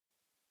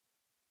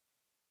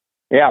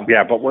 Yeah,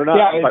 but we're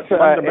not. But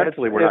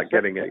fundamentally, we're not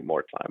getting any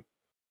more time.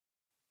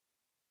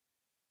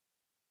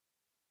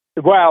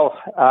 Well,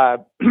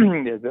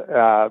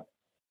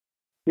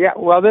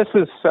 this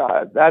is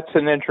that's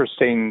an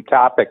interesting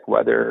topic,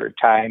 whether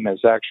time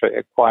is actually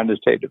a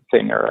quantitative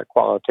thing or a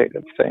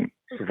qualitative thing.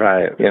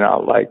 Right.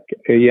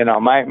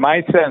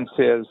 My sense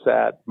is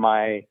that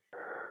my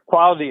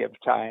quality of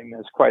time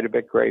is quite a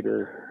bit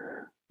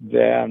greater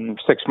than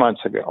 6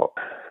 months ago.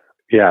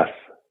 Yes.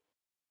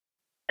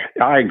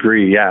 I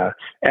agree, yeah.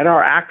 And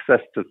our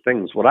access to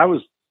things, what I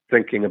was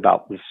thinking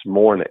about this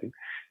morning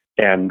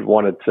and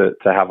wanted to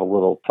have a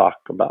little talk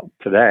about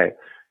today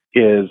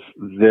is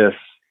that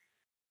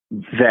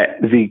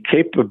the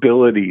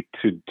capability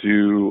to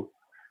do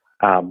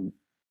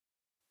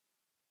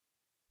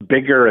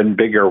bigger and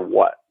bigger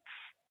what's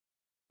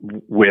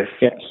with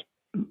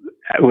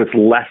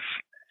less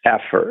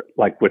effort,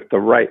 like with the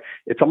right,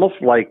 it's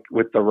almost like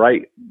with the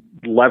right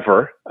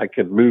lever, I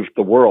can move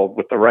the world.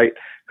 With the right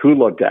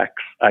holodeck,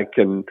 I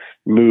can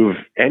move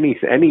any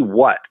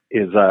what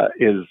is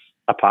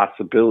a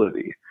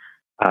possibility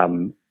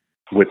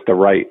with the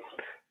right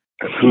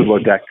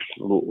holodeck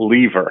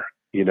lever,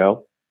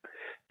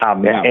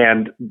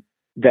 and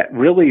that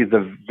really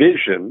the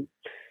vision,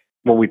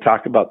 when we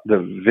talk about the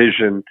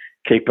vision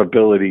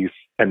capabilities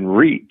and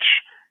reach,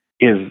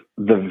 is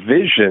the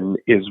vision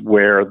is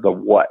where the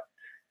what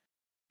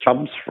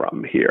comes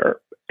from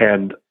here,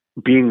 and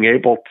being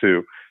able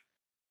to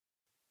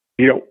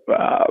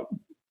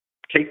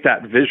take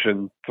that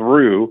vision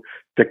through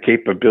the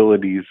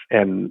capabilities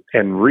and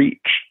reach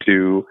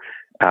to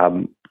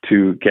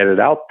get it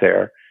out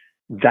there.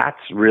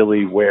 That's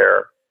really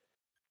where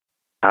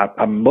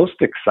I'm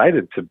most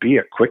excited to be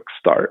a quick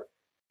start,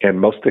 and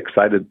most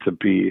excited to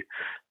be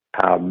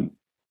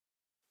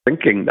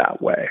thinking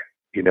that way.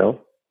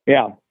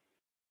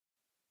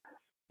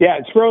 Yeah,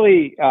 it's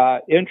really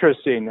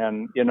interesting,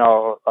 and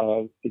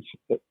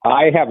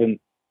I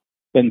haven't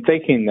been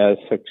thinking this,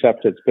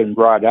 except it's been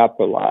brought up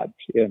a lot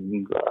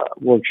in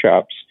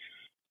workshops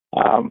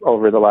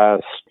over the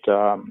last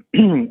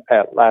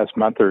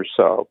month or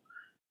so.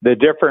 The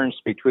difference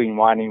between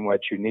wanting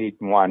what you need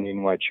and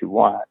wanting what you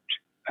want.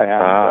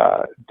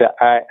 And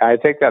I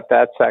think that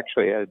that's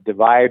actually a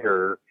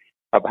divider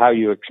of how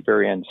you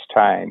experience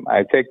time.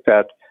 I think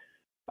that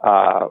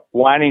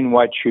wanting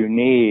what you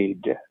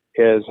need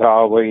is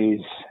always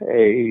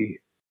a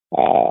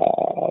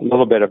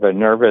little bit of a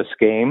nervous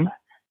game.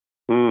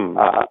 And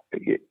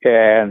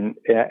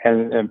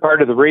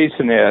part of the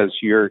reason is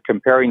you're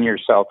comparing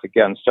yourself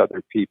against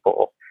other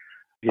people.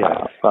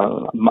 Yeah.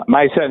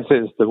 My sense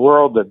is the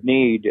world of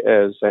need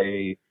is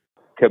a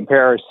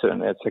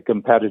comparison. It's a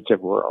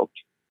competitive world,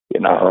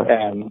 and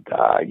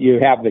you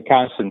have the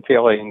constant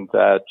feeling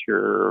that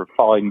you're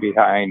falling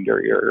behind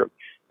or you're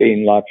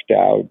being left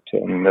out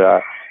and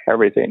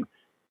everything.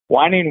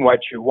 Wanting what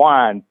you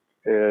want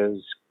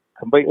is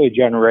completely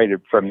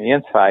generated from the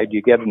inside.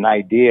 You get an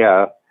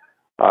idea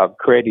of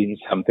creating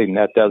something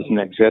that doesn't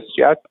exist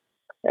yet.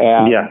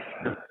 And, yes.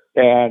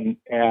 And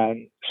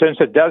since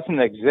it doesn't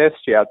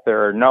exist yet,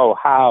 there are no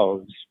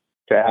hows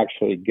to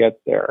actually get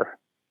there.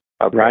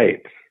 Okay.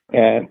 Right.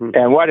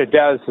 And what it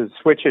does is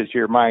switches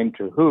your mind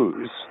to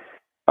who's.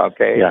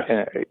 Okay. Yes.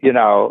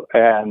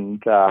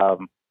 And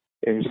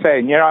you're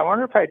saying, I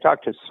wonder if I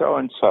talk to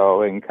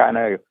so-and-so and kind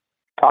of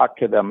talk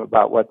to them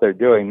about what they're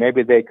doing.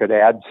 Maybe they could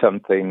add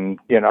something,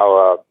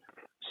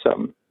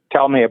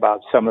 tell me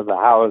about some of the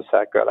hows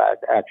that could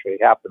actually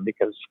happen,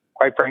 because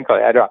quite frankly,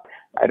 I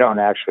don't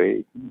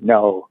actually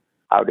know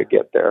how to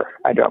get there.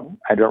 I don't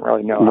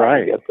really know how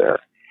to get there,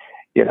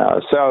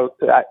 so,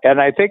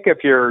 and I think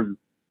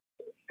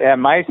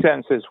and my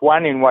sense is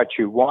wanting what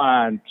you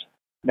want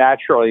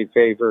naturally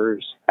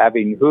favors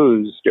having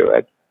who's do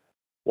it.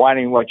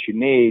 Wanting what you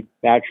need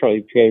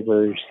naturally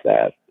favors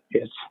that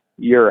it's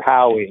your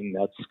howing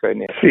that's going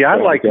to. See, I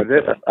like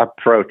this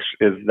approach.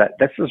 Is that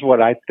this is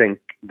what I think,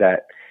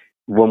 that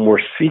when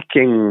we're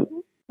seeking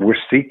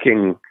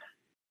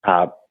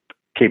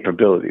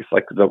capabilities,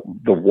 like the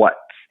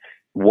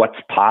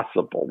what's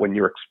possible. When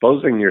you're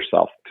exposing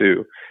yourself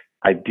to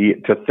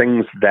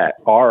things that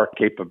are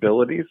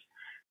capabilities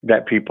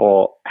that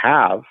people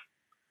have,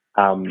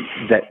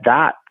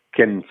 that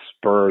can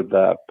spur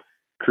the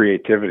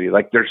creativity.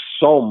 Like, there's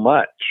so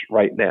much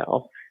right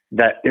now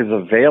that is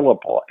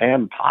available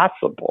and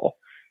possible,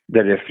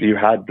 that if you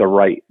had the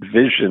right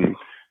vision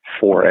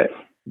for it,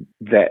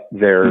 that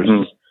there's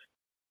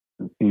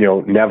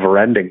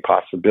never-ending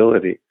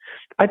possibility.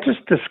 I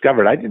just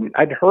discovered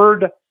I'd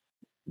heard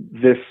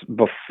this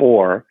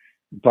before,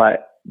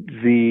 but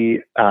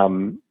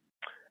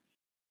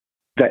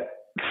that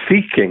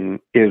seeking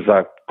is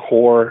a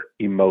core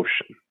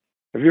emotion.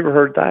 Have you ever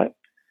heard that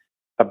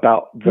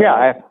about?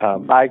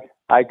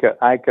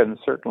 I can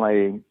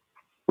certainly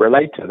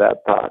relate to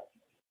that thought.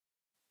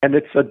 And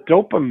it's a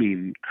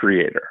dopamine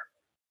creator.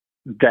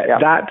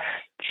 That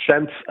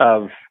sense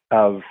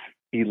of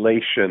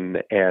elation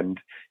and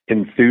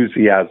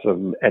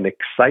enthusiasm and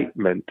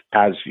excitement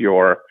as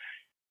you're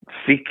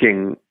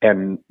seeking,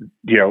 and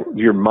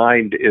your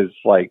mind is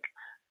like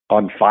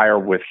on fire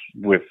with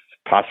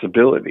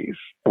possibilities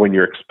when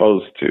you're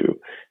exposed to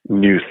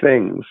new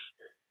things.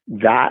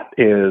 That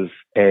is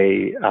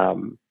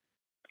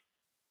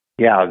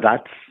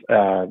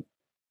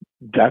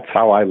that's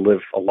how I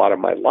live a lot of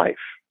my life.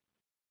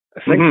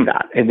 I think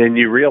that, and then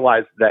you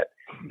realize that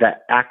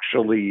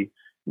actually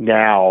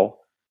now,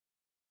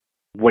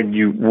 when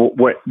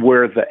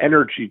where the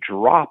energy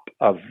drop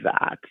of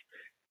that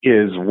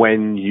is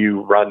when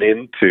you run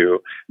into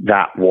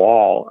that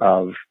wall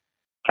of,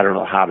 I don't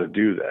know how to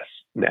do this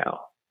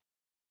now,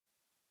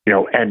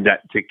 and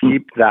that to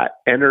keep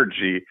that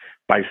energy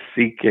by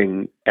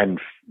seeking and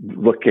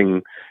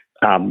looking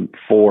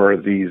for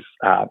these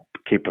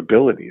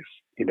capabilities,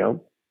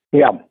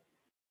 Yeah.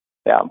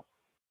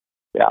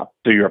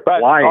 So you're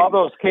applying all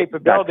those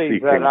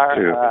capabilities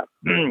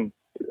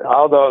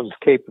all those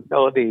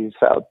capabilities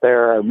out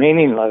there are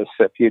meaningless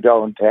if you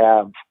don't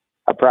have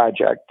a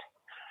project.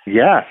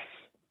 Yes.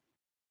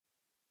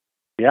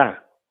 Yeah.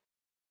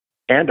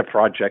 And a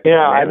project.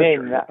 I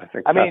mean,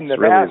 the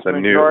vast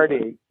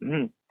majority.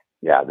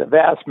 The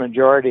vast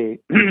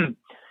majority.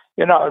 You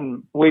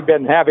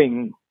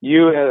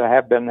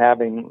have been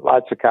having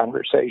lots of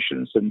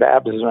conversations, and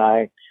Babs and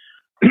I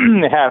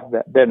have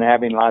been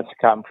having lots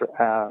of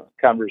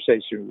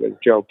conversations with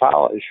Joe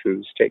Polish,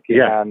 who's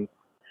taking on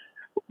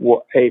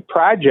a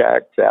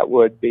project that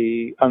would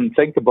be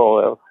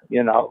unthinkable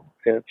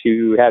if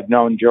you had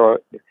known Joe.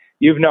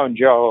 You've known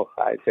Joe,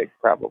 I think,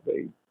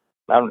 probably,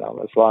 I don't know,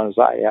 as long as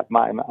I have.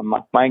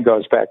 Mine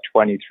goes back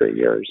 23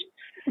 years.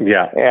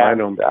 Yeah, I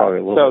know him probably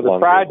a little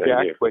longer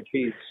than you.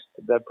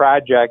 The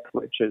project,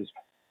 which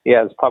he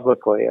has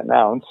publicly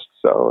announced,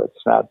 so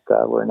it's not,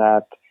 we're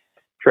not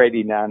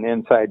trading on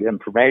inside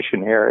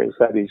information here, is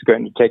that he's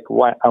going to take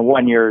a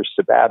 1 year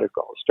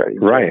sabbatical starting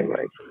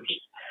January 1st.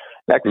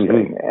 Next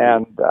thing.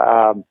 And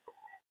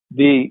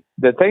the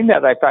thing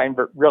that I find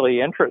really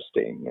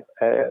interesting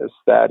is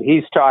that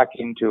he's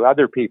talking to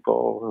other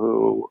people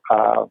who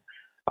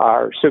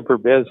are super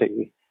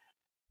busy,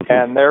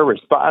 and their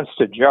response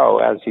to Joe,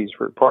 as he's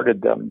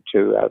reported them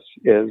to us,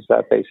 is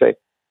that they say,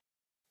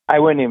 I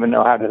wouldn't even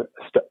know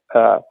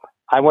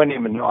I wouldn't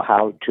even know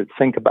how to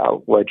think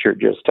about what you're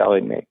just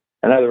telling me.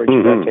 In other words,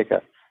 you're going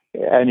to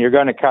and you're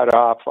going to cut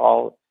off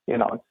all,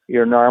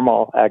 your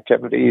normal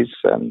activities,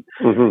 and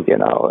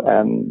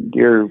and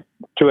you're,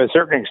 to a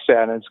certain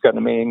extent, it's going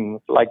to mean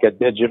like a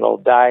digital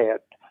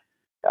diet.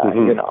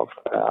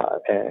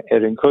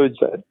 It includes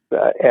it,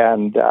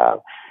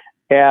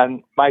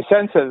 and my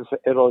sense is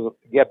it'll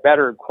get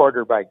better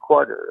quarter by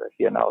quarter.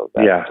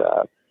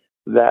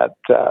 That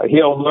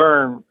he'll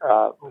learn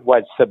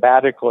what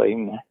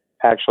sabbaticling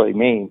actually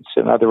means.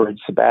 In other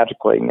words,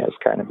 sabbaticling is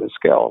kind of a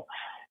skill,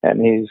 and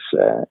he's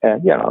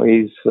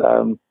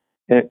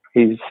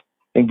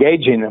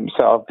engaging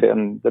himself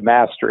in the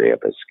mastery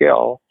of a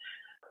skill,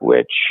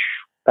 which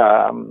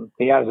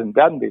he hasn't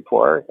done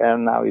before,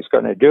 and now he's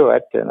going to do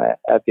it. And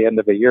at the end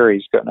of a year,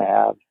 he's going to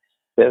have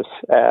this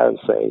as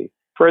a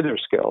further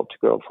skill to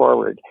go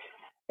forward.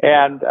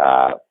 And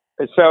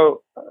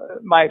so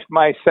my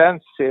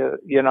sense is,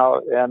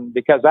 and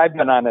because I've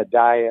been on a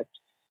diet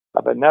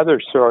of another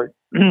sort,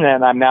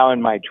 and I'm now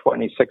in my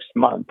 26th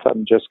month.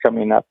 I'm just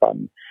coming up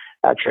on,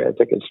 actually, I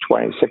think it's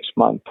 26th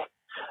month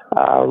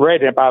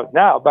right about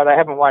now, but I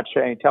haven't watched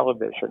any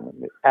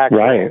television. Actually,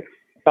 right.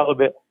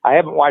 I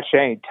haven't watched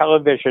any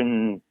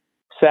television,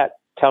 set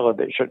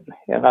television.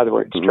 In other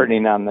words,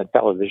 turning on the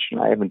television.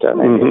 I haven't done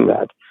any of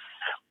that.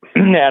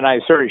 And I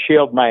sort of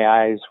shield my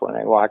eyes when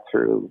I walk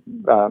through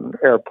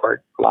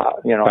airport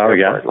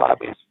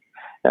lobbies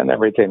and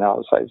everything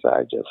else.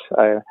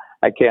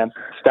 I can't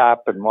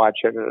stop and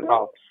watch it at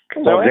all.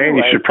 Well, Dan,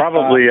 you should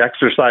probably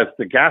exercise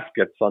the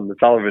gaskets on the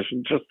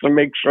television just to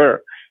make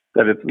sure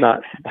that it's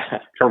not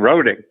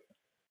corroding.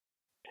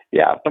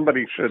 Yeah,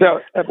 somebody should.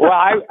 So, well,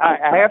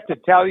 I have to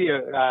tell you,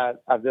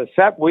 the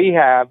set we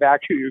have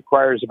actually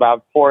requires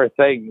about 4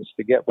 things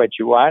to get what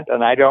you want,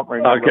 and I don't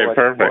remember what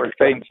the 4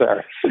 things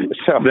are.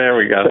 So there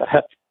we go.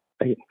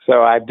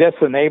 So I've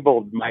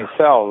disenabled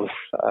myself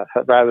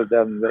rather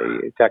than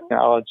the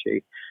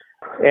technology,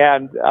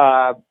 and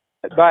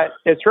but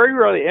it's really,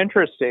 really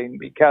interesting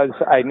because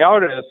I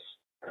notice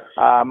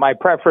my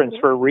preference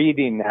for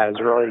reading has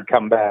really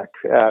come back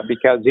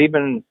because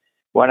even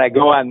when I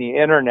go on the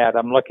internet,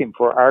 I'm looking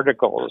for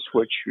articles,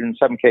 which in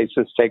some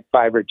cases take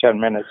 5 or 10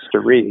 minutes to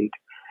read.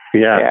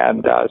 Yeah.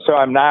 And so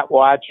I'm not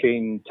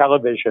watching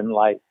television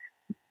like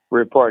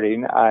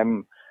reporting.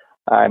 I'm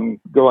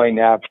going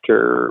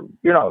after,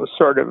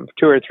 sort of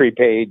 2 or 3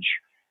 page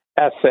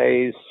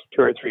essays,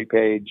 2 or 3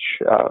 page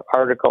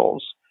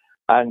articles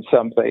on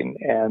something.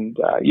 And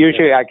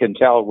usually I can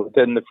tell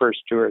within the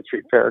first 2 or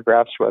 3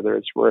 paragraphs whether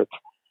it's worth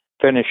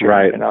finishing.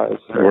 Right.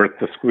 Worth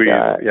the squeeze.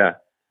 Yeah.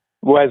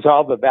 Was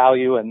all the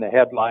value in the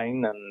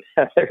headline, and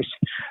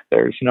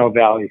there's no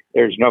value.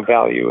 There's no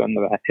value in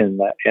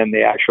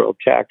the actual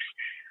text.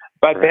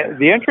 But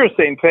the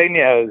interesting thing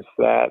is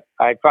that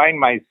I find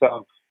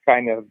myself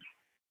kind of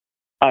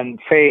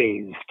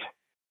unfazed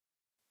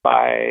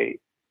by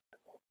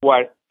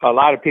what a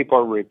lot of people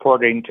are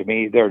reporting to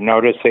me. They're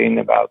noticing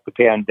about the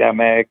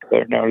pandemic.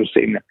 They're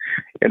noticing,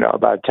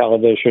 about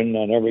television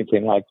and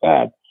everything like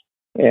that.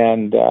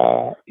 And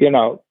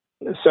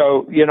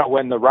so,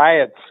 when the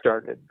riots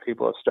started,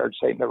 people started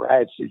saying the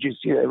riots. Did you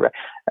see that?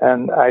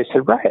 And I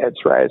said, riots.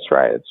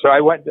 So I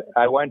went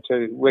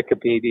to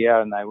Wikipedia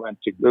and I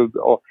went to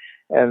Google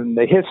and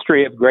the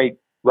history of great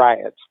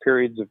riots,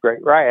 periods of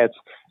great riots.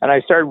 And I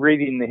started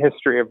reading the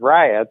history of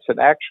riots. And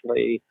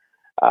actually,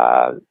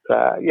 I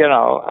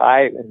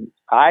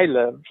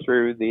lived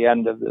through the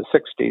end of the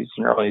 60s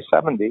and early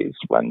 70s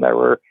when there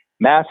were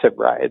massive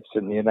riots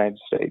in the United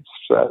States,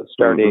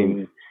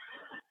 starting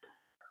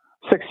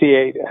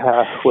 68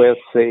 with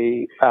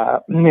the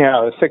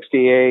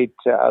 68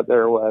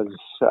 there was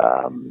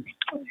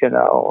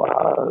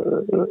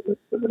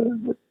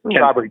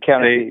Robert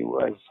Kennedy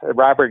was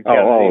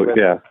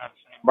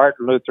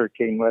Martin Luther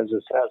King was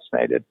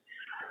assassinated,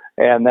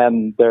 and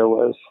then there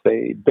was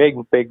the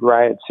big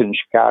riots in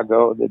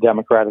Chicago, the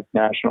Democratic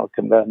National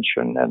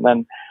Convention, and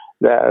then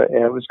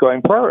it was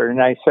going forward.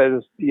 And I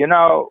said,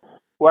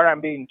 what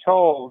I'm being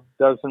told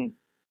doesn't,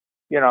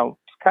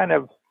 it's kind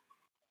of,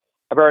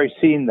 I've already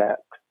seen that.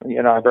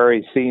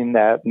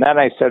 And then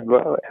I said,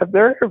 well, have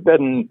there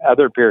been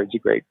other periods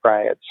of great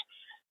riots?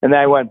 And then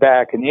I went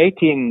back in the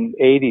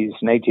 1880s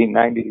and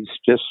 1890s,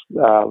 just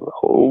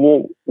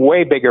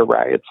way bigger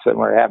riots than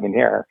we're having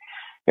here,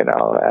 and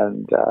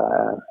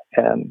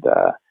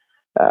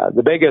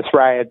the biggest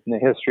riot in the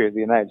history of the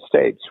United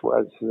States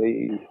was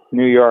the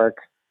New York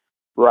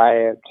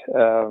riot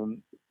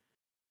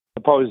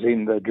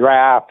opposing the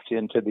draft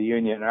into the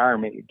Union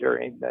Army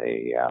during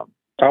the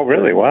oh,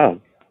 really? Wow.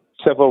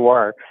 Civil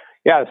War.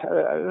 Yes,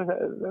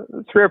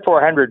 300 or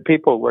 400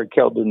 people were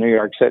killed in New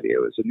York City. It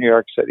was a New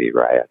York City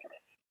riot.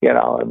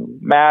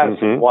 And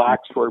massive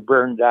blocks were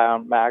burned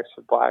down.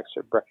 Massive blocks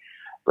are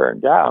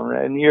burned down.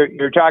 And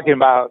you're talking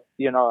about,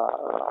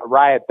 a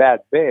riot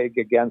that big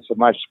against a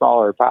much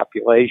smaller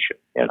population.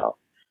 And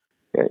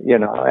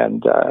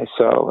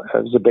so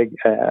it was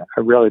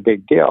a really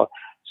big deal.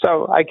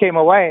 So I came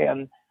away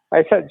and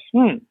I said,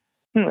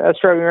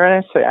 That's what we're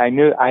going to say.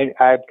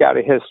 I've got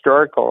a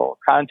historical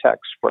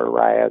context for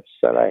riots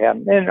that I have,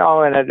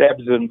 and it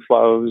ebbs and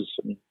flows.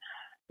 And,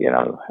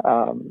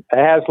 it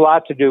has a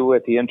lot to do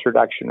with the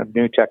introduction of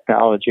new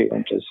technology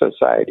into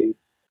society.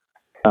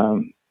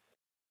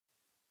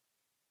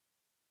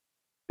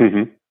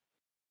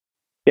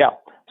 Yeah.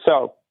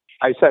 So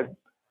I said,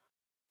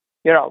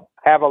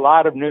 have a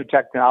lot of new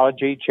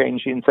technology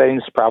changing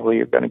things. Probably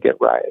you're going to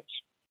get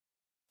riots.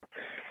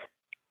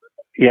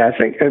 Yeah, I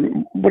think.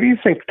 And what do you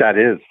think that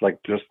is? Like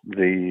just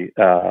the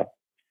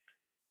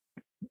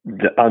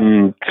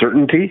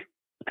uncertainty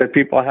that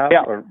people have?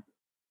 Yeah.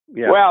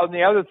 Yeah. Well, and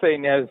the other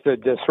thing is the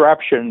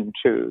disruption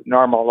to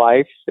normal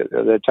life.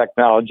 The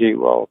technology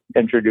will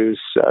introduce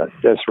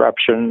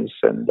disruptions,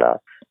 and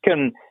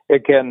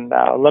it can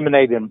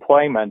eliminate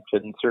employment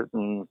in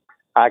certain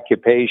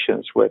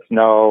occupations with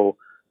no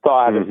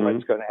thought of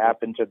what's going to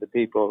happen to the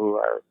people who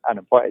are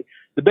unemployed.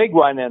 The big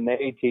one in the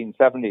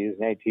 1870s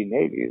and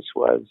 1880s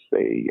was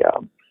the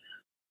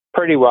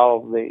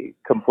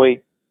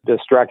complete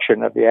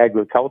destruction of the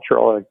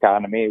agricultural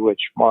economy,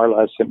 which more or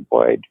less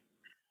employed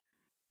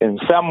in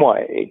some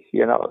way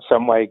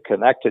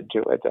connected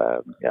to it,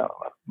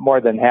 more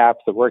than half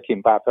the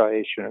working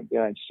population of the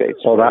United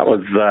States. Well, that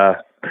was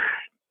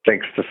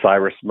thanks to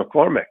Cyrus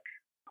McCormick.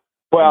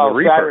 Well,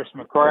 Cyrus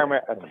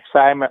McCormick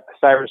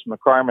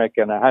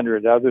and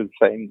 100 other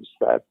things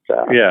that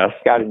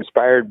got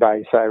inspired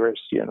by Cyrus,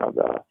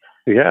 the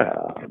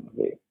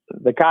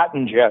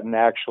cotton gin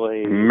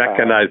actually.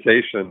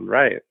 Mechanization,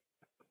 right.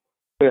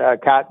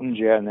 Cotton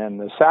gin in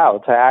the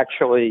South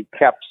actually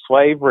kept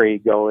slavery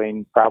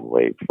going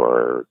probably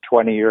for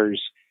 20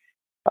 years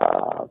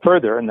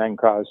further, and then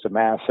caused a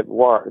massive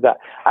war. That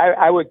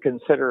I would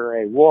consider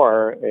a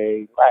war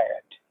a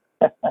riot.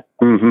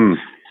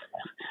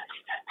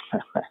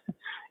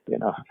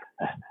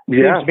 Seems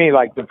to me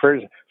like the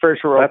first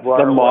World War.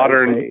 That's the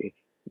modern.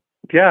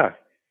 And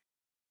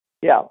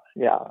well,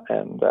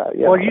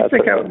 you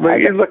think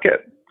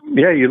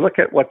you look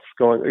at what's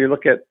going. You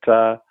look at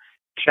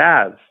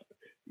Chaz.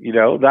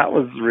 That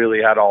was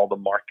really had all the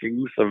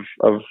markings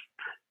of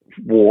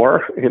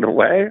war in a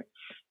way,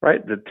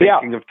 right? The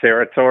taking of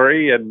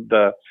territory and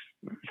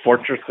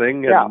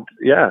fortressing, and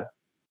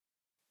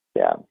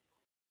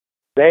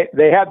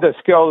They had the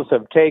skills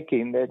of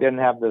taking. They didn't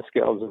have the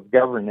skills of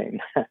governing.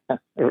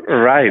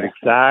 Right,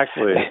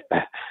 exactly.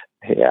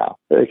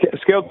 The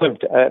skills of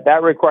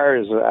that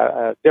requires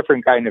a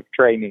different kind of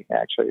training.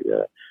 Actually,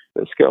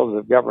 the skills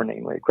of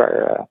governing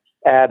require a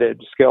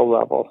added skill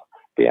level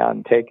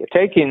beyond taking.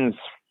 Taking's.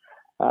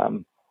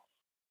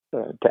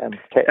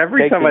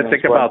 Every time I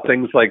think about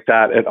things like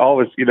that, it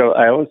always,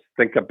 I always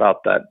think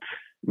about that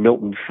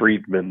Milton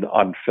Friedman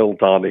on Phil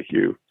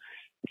Donahue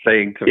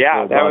saying to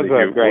Phil Donahue, that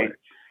was great.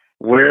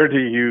 Where do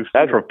you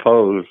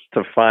propose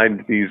to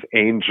find these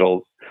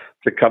angels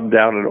to come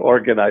down and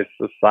organize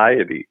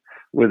society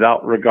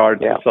without regard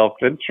to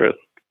self-interest?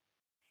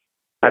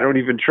 I don't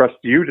even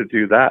trust you to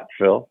do that,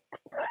 Phil.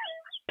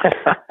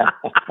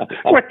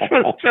 Which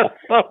was just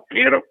so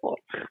beautiful.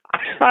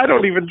 I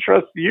don't even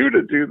trust you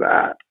to do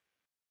that.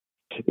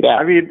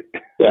 I mean,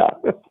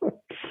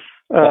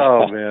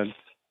 oh, man.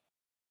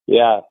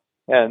 Yeah.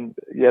 And,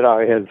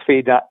 his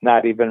feet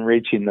not even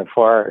reaching the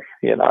floor.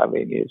 He's a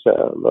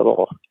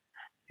little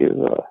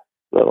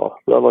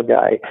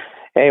guy.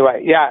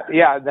 Anyway,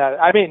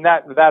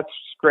 that's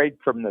straight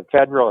from the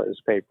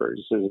Federalist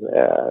Papers.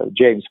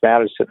 James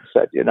Madison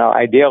said,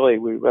 ideally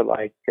we would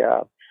like,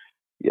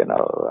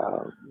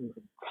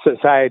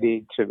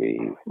 society to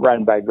be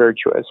run by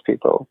virtuous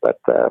people, but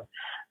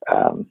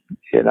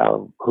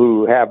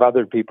who have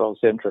other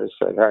people's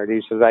interests at heart.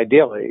 He says,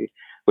 ideally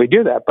we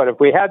do that, but if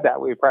we had that,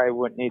 we probably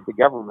wouldn't need the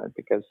government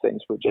because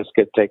things would just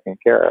get taken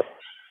care of.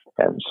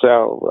 And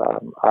so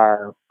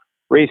our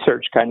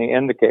research kind of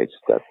indicates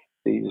that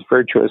these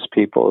virtuous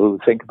people who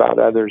think about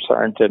others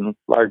aren't in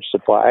large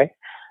supply,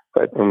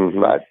 but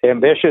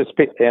ambitious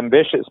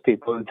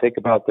people who think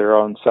about their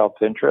own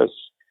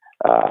self-interests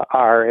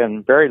are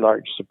in very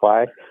large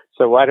supply.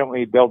 So why don't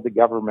we build the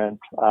government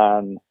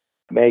on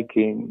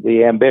making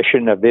the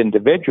ambition of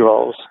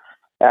individuals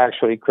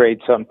actually create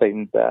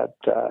something that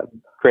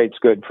creates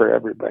good for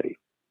everybody?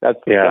 That's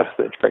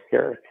the trick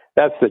here.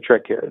 That's the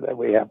trick here that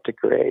we have to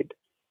create.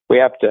 We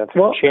have to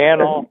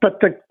channel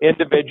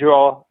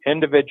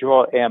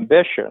individual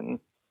ambition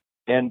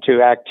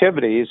into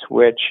activities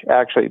which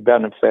actually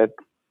benefit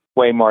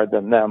way more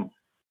than them.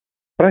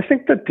 But I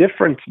think the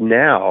difference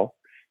now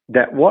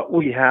that what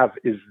we have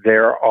is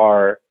there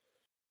are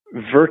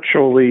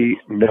virtually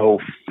no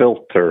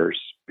filters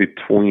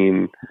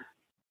between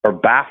or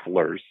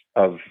bafflers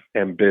of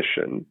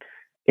ambition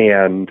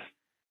and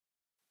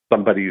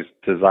somebody's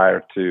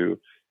desire to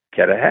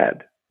get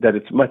ahead. That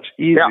it's much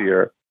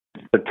easier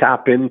to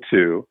tap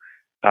into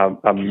a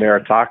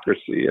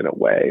meritocracy in a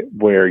way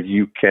where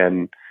you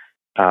can,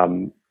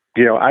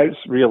 I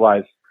just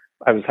realized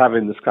I was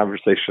having this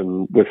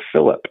conversation with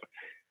Philip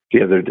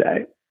the other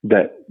day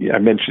that I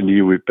mentioned to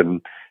you, we've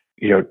been,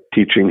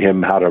 teaching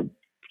him how to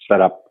set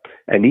up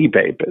an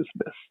eBay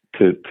business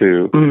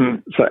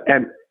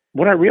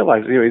what I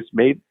realized, he's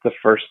made the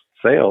first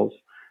sales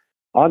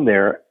on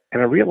there,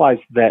 and I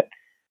realized that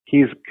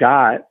he's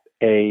got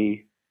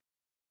the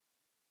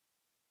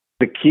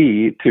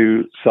key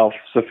to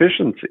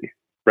self-sufficiency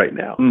right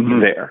now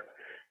there.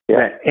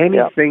 Yeah.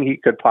 Anything he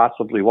could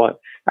possibly want.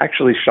 I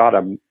actually shot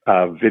a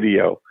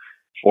video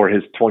for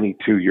his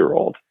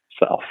 22-year-old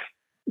self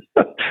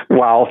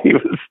while he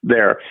was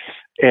there.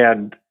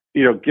 And,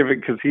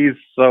 because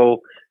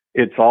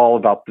it's all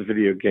about the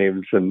video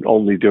games and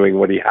only doing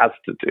what he has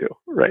to do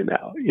right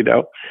now,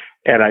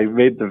 And I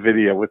made the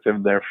video with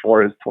him there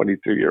for his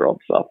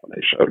 22-year-old self, and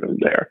I showed him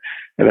there.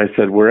 And I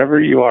said, wherever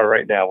you are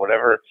right now,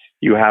 whatever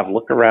you have,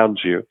 look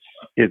around you.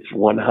 It's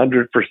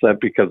 100%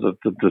 because of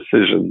the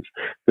decisions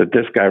that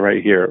this guy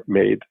right here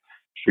made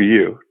for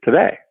you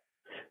today.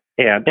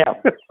 And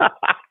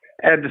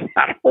and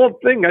that whole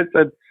thing, I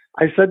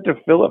said to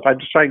Philip, I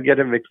just try and get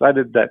him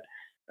excited that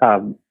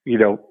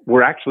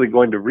we're actually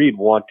going to read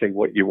 "Wanting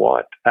What You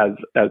Want"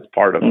 as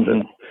part of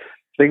this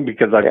thing,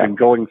 because I've been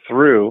going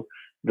through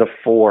the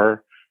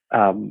four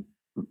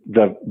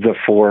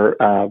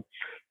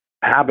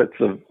habits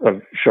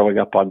of showing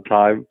up on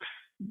time,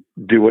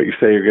 do what you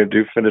say you're going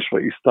to do, finish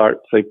what you start,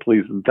 say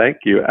please and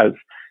thank you as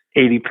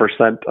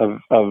 80%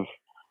 of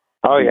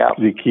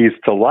the keys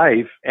to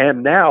life.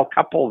 And now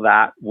couple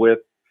that with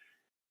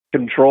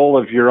control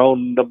of your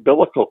own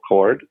umbilical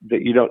cord,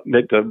 that you don't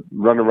need to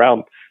run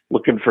around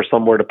looking for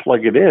somewhere to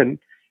plug it in.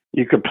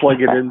 You can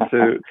plug it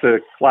into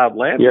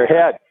Cloudland. Your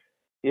head.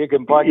 You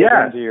can plug it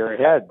into your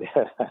head.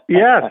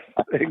 Yes,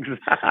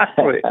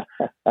 exactly.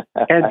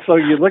 And so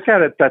you look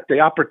at it that the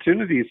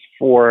opportunities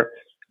for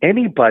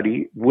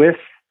anybody with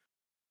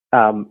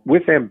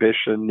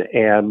ambition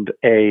and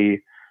a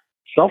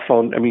cell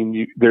phone,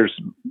 there's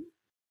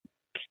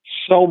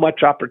so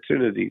much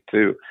opportunity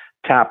to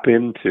tap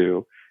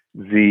into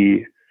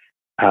the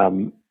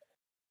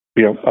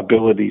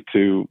ability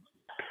to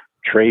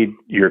trade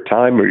your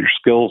time or your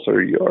skills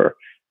or your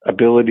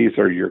abilities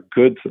or your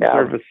goods and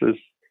services.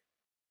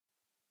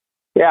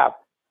 Yeah.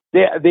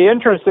 The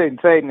interesting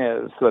thing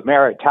is the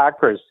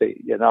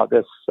meritocracy.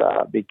 This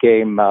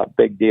became a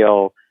big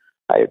deal.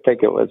 I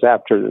think it was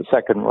after the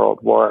Second World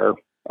War,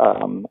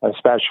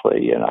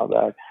 especially,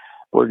 that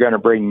we're going to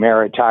bring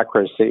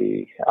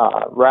meritocracy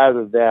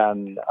rather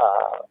than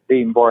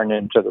being born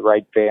into the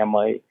right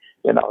family.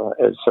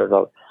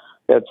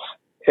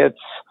 It's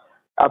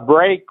a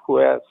break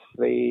with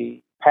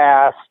the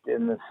past,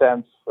 in the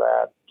sense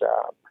that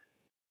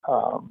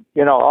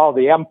all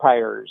the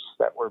empires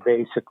that were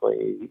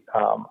basically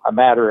a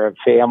matter of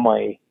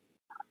family.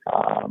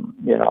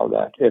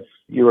 That if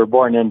you were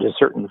born into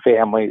certain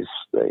families,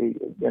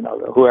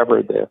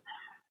 whoever the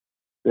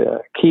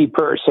key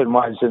person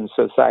was in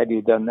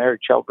society, then their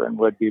children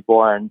would be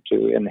born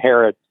to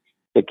inherit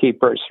the key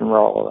person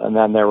role, and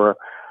then there were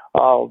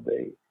all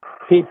the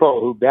people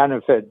who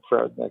benefit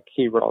from the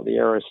key role, the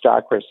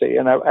aristocracy,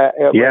 and it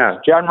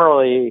was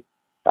generally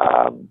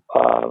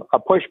a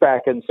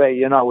pushback and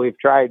say, we've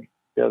tried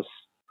this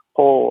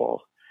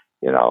whole,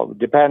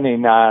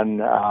 depending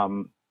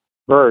on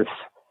birth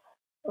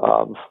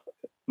of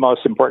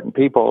most important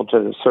people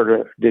to sort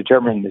of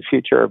determine the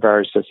future of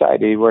our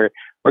society. We're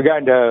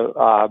going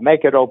to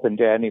make it open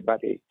to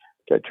anybody.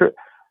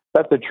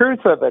 But the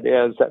truth of it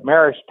is that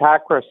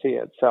meritocracy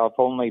itself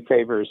only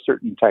favors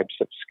certain types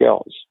of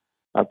skills.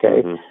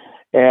 Okay.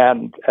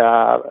 And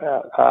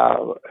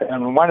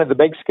one of the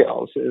big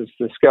skills is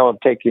the skill of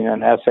taking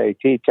an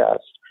SAT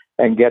test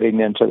and getting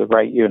into the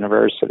right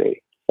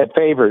university. It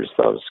favors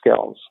those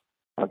skills.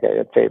 Okay.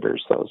 It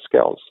favors those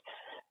skills.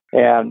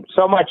 And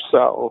so much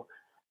so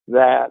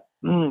that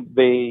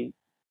the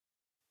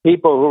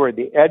people who were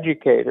the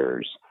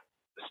educators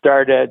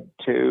started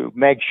to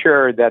make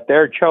sure that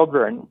their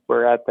children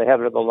were at the head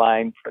of the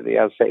line for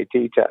the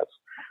SAT test.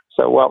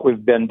 So what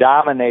we've been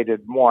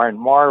dominated more and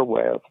more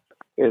with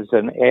is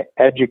an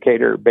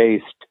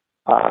educator-based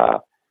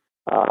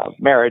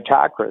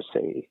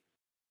meritocracy.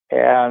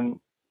 And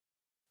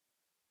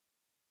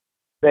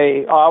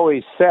they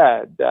always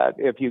said that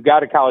if you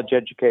got a college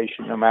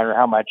education, no matter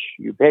how much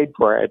you paid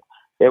for it,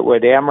 it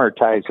would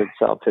amortize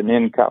itself in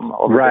income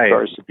over the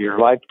course of your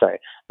lifetime.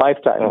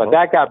 But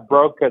that got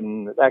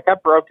broken. That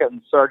got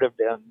broken sort of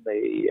in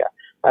the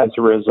as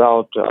a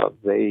result of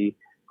the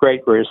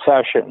Great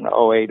Recession,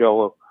 08,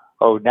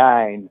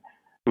 09.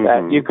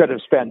 That you could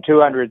have spent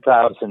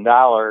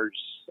 $200,000,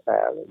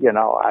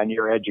 on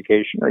your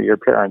education, or your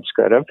parents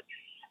could have,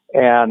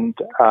 and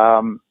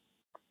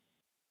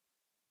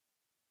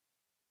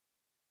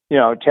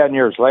 10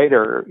 years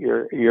later,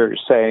 you're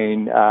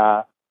saying,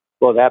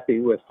 will that be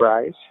with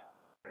fries?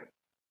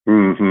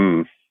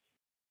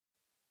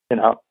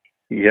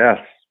 Yes.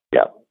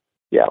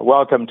 Yeah.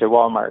 Welcome to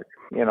Walmart.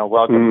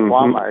 Welcome to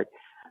Walmart.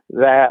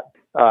 That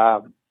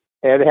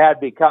it had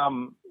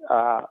become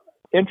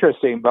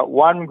interesting, but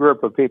one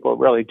group of people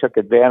really took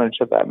advantage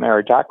of that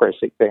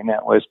meritocracy thing.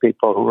 That was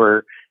people who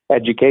were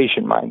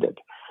education minded.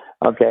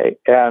 Okay,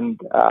 and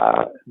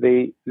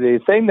the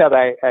thing that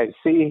I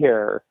see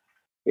here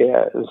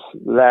is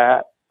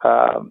that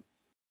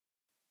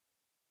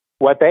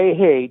what they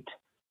hate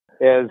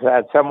is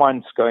that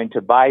someone's going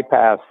to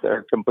bypass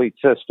their complete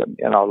system,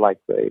 like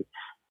the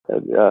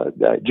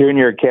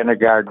junior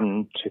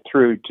kindergarten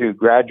through to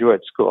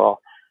graduate school,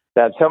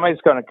 that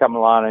somebody's going to come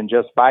along and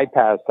just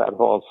bypass that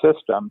whole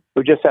system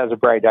who just has a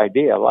bright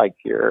idea, like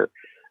Philip.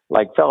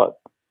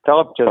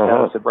 Philip just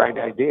has a bright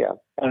idea.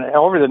 And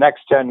over the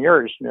next 10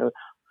 years,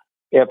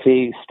 if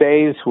he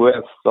stays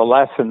with the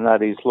lesson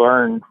that he's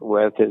learned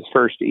with his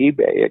first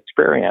eBay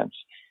experience,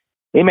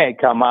 he may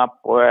come up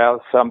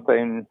with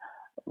something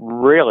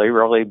really,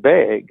 really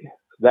big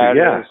that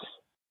is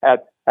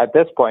at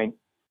this point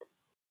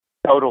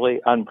totally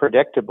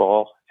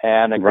unpredictable,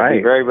 and it can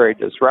be very, very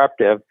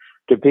disruptive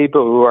to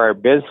people who are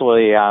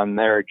busily on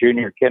their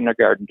junior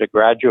kindergarten to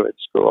graduate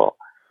school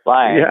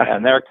line,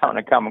 and they're going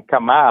to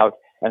come out,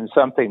 and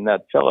something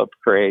that Philip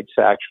creates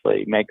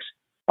actually makes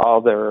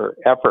all their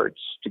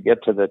efforts to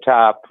get to the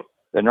top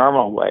the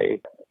normal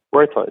way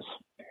worthless.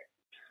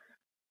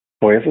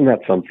 Boy, isn't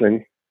that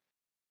something?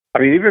 I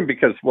mean, even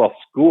because,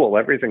 school,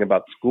 everything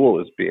about school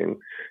is being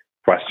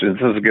questioned.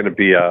 This is going to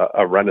be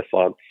a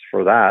renaissance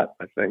for that,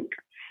 I think.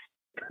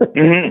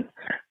 Mm-hmm.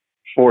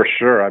 For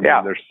sure. I mean,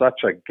 there's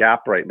such a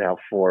gap right now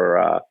for,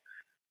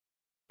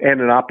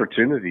 and an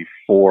opportunity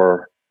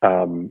for,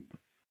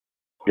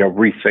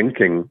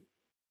 rethinking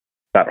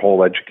that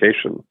whole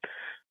education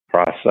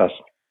process.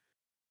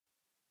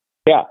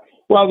 Yeah.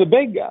 Well, the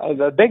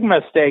big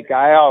mistake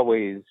I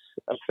always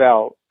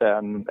felt,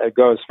 and it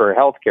goes for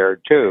healthcare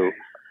too,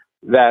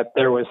 that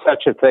there was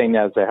such a thing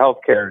as a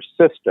healthcare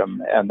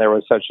system, and there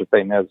was such a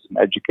thing as an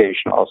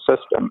educational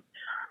system.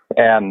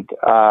 And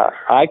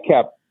I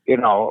kept,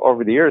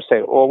 over the years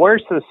saying, well,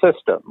 where's the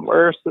system?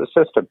 Where's the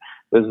system?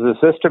 Does the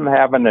system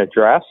have an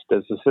address?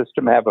 Does the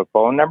system have a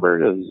phone number?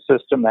 Does the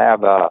system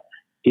have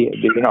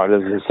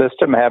does the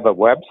system have a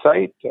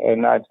website?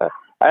 And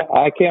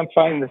I can't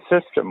find the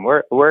system.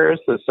 Where is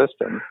the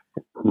system?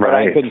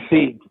 Right. But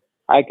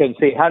I can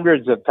see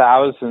hundreds of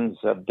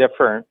thousands of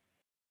different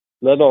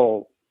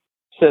little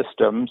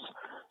systems,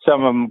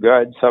 some of them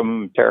good, some of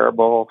them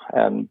terrible,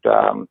 and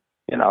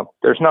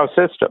there's no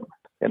system.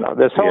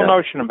 This whole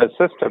notion of a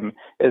system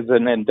is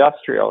an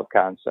industrial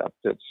concept.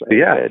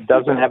 It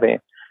doesn't have any.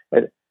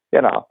 It's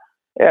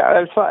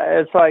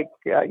like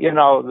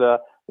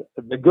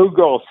the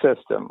Google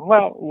system.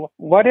 Well,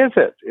 what is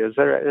it? Is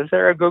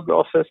there a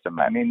Google system?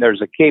 I mean,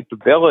 there's a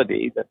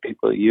capability that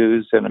people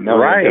use in a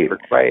million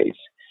different ways.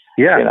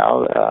 Yeah.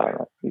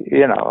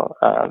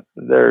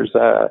 There's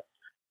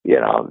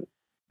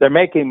they're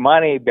making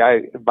money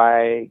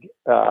by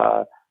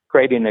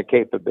creating a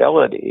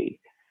capability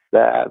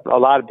that a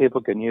lot of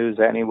people can use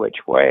any which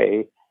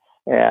way,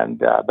 and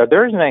but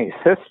there isn't any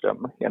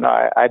system.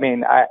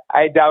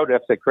 I doubt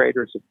if the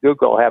creators of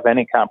Google have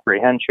any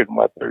comprehension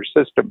what their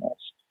system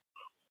is.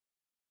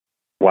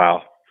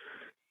 Wow.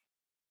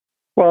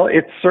 Well,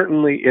 it's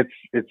certainly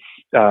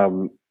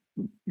I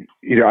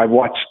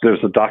watched.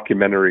 There's a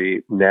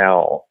documentary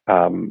now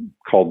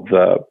called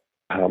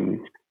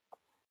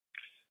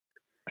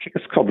I think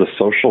it's called The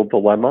Social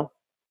Dilemma,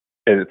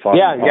 and it's on.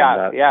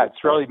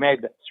 It's really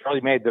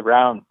made the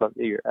round.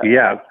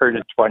 I've heard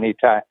it 20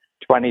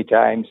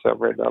 times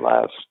over the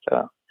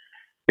last.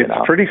 It's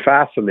pretty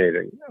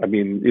fascinating. I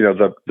mean,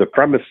 the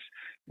premise.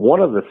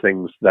 One of the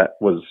things that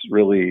was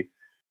really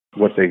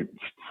what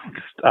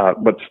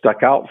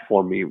stuck out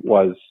for me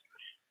was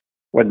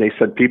when they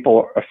said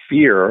people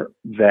fear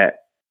that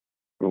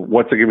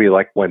what's it going to be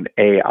like when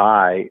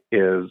AI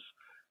is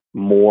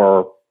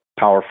more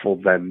powerful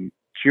than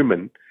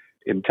human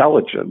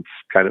intelligence,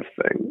 kind of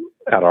thing,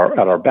 at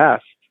our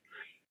best.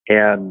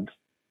 And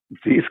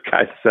these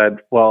guys said,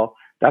 well,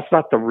 that's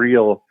not the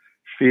real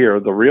fear.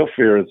 The real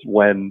fear is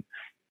when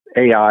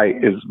AI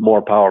is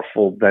more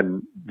powerful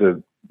than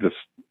this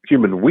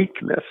human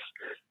weakness,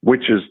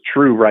 which is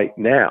true right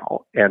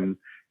now. And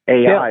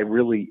AI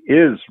really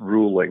is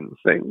ruling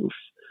things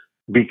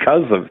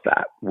because of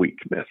that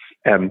weakness.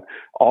 And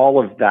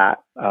all of that,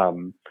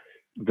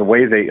 the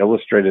way they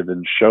illustrated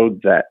and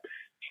showed that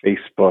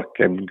Facebook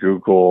and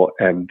Google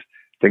and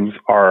things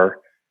are,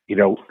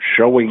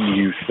 showing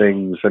you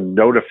things and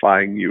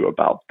notifying you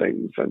about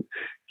things and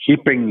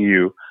keeping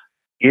you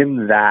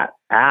in that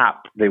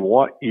app. They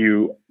want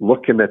you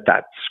looking at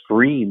that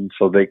screen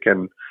so they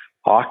can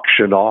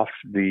auction off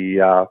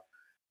that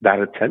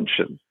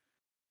attention.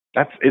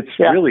 It's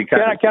really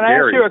kind of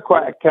scary.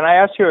 Can I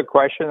ask you a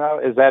question though?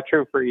 Is that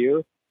true for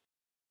you?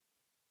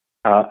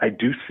 I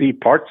do see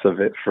parts of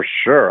it for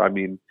sure. I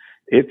mean,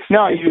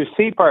 you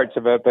see parts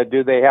of it, but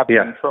do they have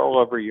control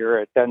over your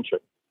attention?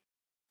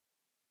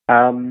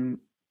 I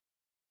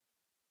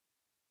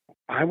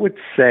would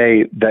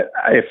say that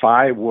if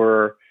I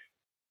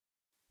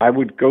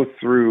would go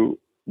through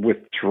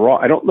withdrawal.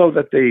 I don't know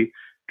that they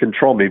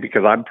control me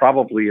because I'm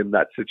probably in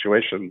that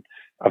situation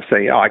of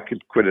saying, I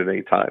could quit at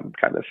any time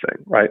kind of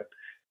thing, right?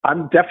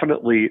 I'm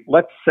definitely,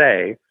 let's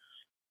say,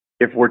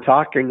 if we're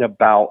talking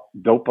about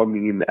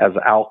dopamine as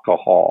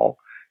alcohol,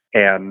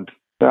 and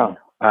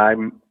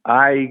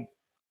I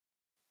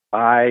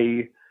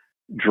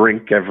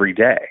drink every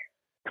day.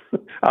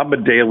 I'm a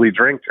daily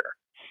drinker.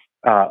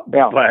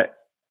 But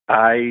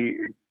I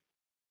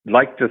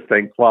like to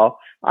think, well,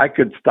 I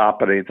could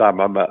stop at any time.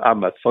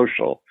 I'm a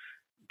social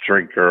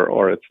drinker,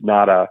 or it's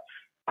not a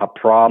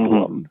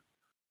problem.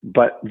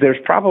 But there's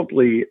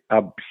probably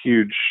a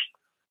huge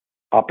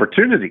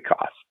opportunity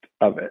cost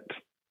of it.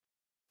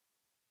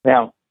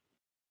 Yeah.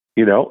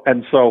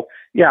 And so,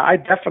 yeah, I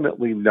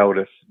definitely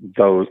notice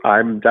those.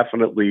 I'm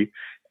definitely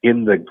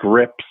in the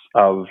grips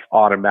of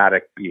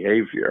automatic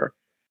behavior,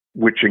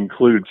 which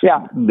includes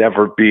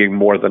never being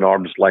more than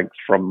arm's length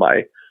from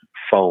my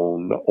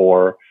phone,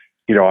 or,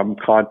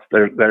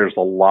 there's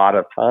a lot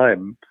of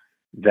time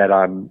that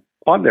I'm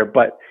on there,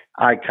 but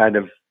I kind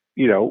of,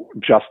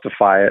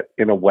 justify it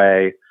in a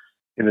way,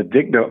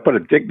 put a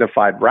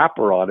dignified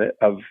wrapper on it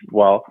of,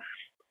 well,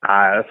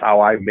 that's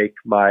how I make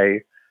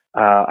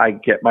I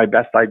get my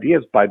best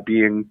ideas, by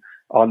being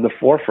on the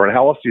forefront.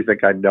 How else do you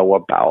think I know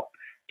about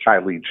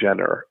Kylie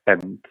Jenner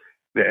and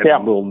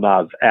Lil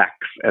Nas X?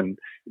 And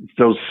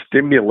those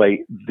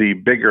stimulate the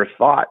bigger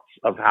thoughts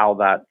of how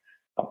that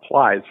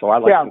applies. So I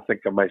like to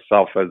think of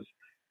myself as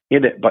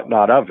in it, but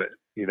not of it,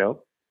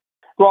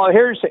 Well,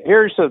 here's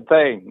the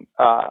thing,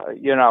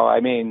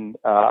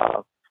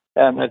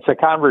 and it's a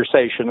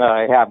conversation that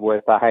I have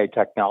with the high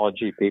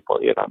technology people,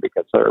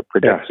 because they're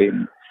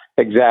predicting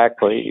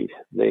exactly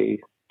the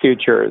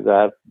future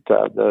that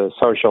the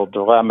social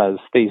dilemmas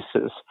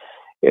thesis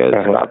is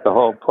about the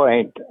whole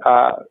point.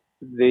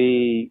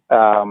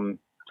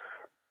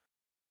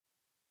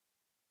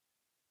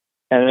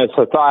 And it's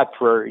a thought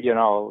for,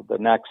 the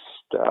next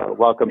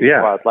welcome to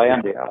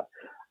Cloudlandia.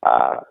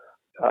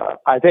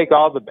 I think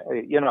all the,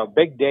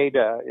 big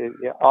data,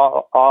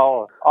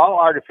 all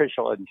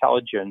artificial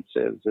intelligence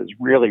is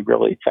really,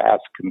 really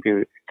fast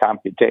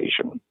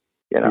computation.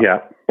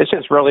 It's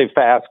just really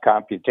fast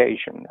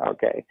computation.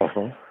 Okay.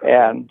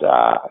 And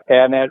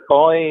it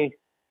only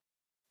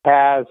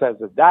has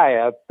as a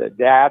diet the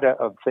data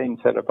of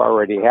things that have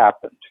already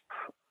happened.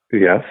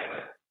 Yes.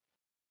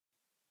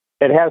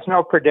 It has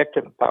no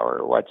predictive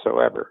power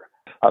whatsoever.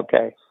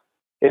 Okay.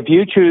 If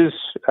you choose,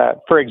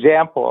 for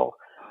example,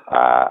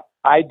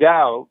 I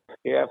doubt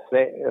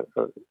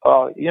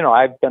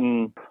I've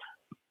been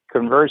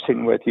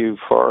conversing with you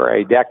for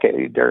a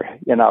decade, or,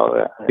 in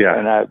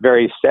a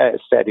very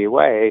steady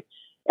way.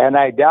 And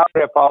I doubt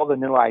if all the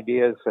new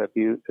ideas that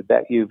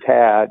you've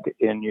had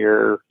in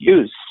your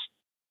use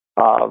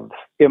of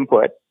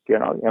input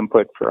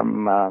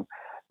from,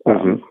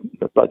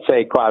 let's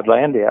say,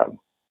 Cloudlandia,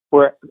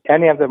 were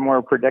any of them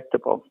were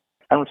predictable.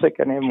 I don't think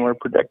any of them were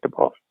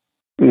predictable.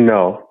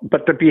 No,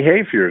 but the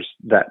behaviors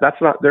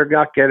they're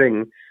not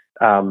getting,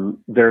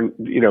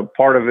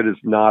 part of it is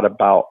not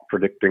about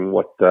predicting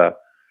what the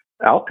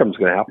outcome's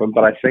going to happen.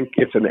 But I think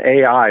if an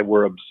AI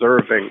were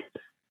observing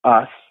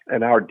us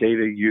and our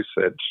data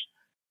usage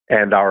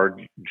and our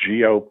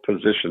geo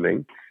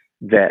positioning,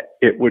 that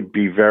it would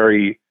be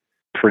very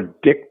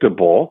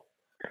predictable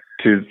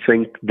to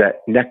think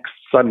that next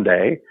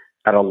Sunday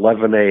at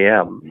 11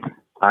 a.m.,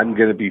 I'm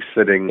going to be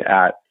sitting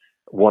at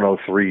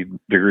 103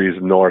 degrees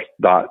north,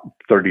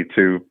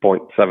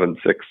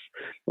 .32.76,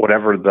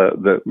 whatever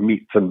the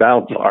meets and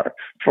bounds are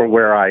for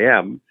where I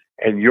am.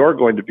 And you're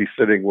going to be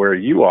sitting where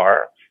you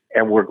are,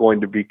 and we're going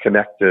to be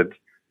connected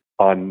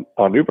on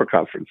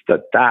UberConference.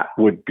 That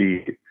would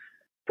be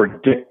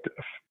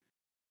predictive.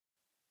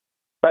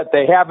 But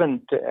they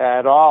haven't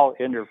at all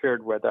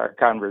interfered with our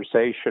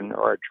conversation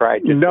or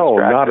tried to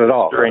not at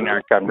all during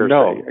our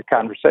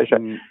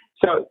conversation.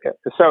 So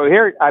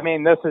here,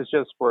 this is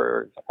just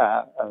for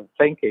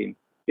thinking.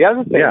 The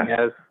other thing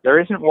is there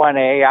isn't one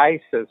AI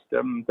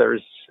system.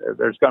 There's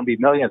going to be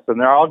millions, and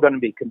they're all going to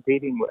be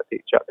competing with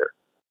each other.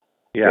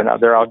 Yeah,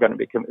 they're all going to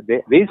be.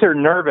 These are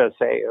nervous.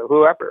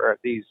 Whoever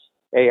these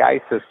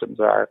AI systems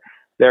are,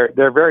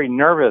 they're very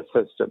nervous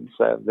systems.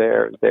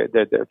 They're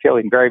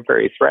feeling very,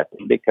 very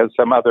threatened because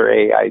some other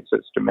AI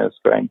system is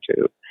going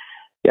to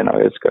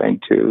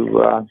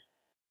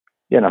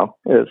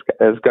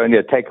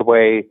take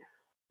away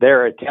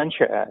their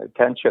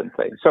attention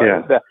thing. So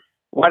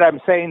what I'm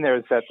saying there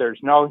is that there's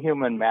no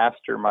human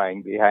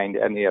mastermind behind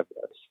any of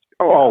this.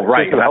 Oh,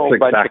 right. That's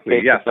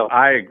exactly. Yes,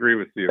 I agree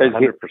with you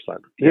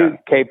 100%.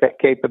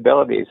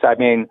 Capabilities.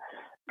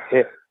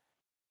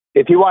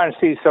 If you want to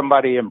see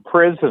somebody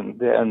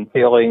imprisoned and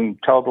feeling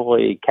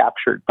totally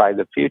captured by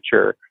the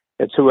future,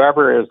 it's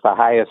whoever is the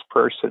highest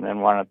person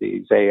in one of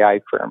these AI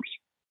firms.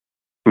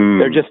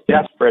 They're just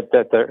desperate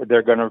that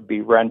they're going to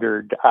be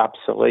rendered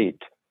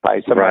obsolete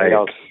by somebody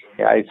else's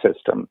AI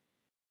system.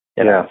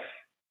 Yeah.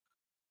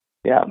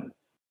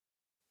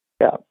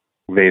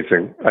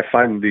 Amazing. I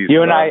find these.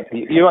 You and I,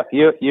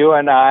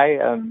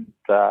 and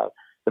the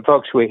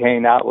folks we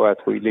hang out with,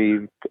 we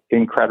lead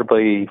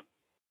incredibly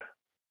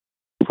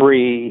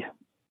free,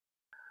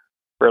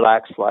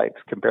 relaxed lives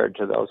compared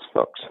to those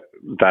folks.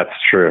 That's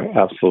true.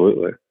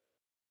 Absolutely.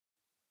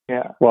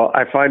 Yeah. Well,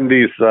 I find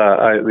these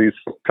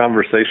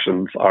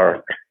conversations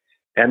are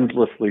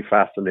endlessly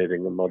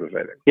fascinating and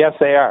motivating. Yes,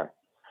 they are.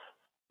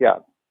 Yeah.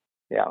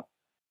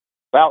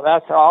 Well,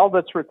 that's all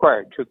that's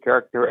required. Two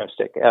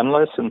characteristics: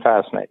 endless and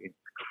fascinating.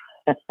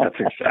 That's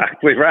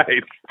exactly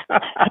right.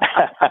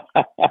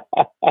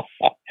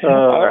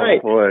 All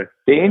right, boy.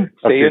 Dean.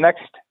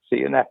 See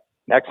you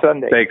next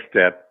Sunday. Thanks,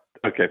 Dad.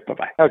 Okay,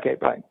 bye-bye. Okay,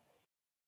 bye.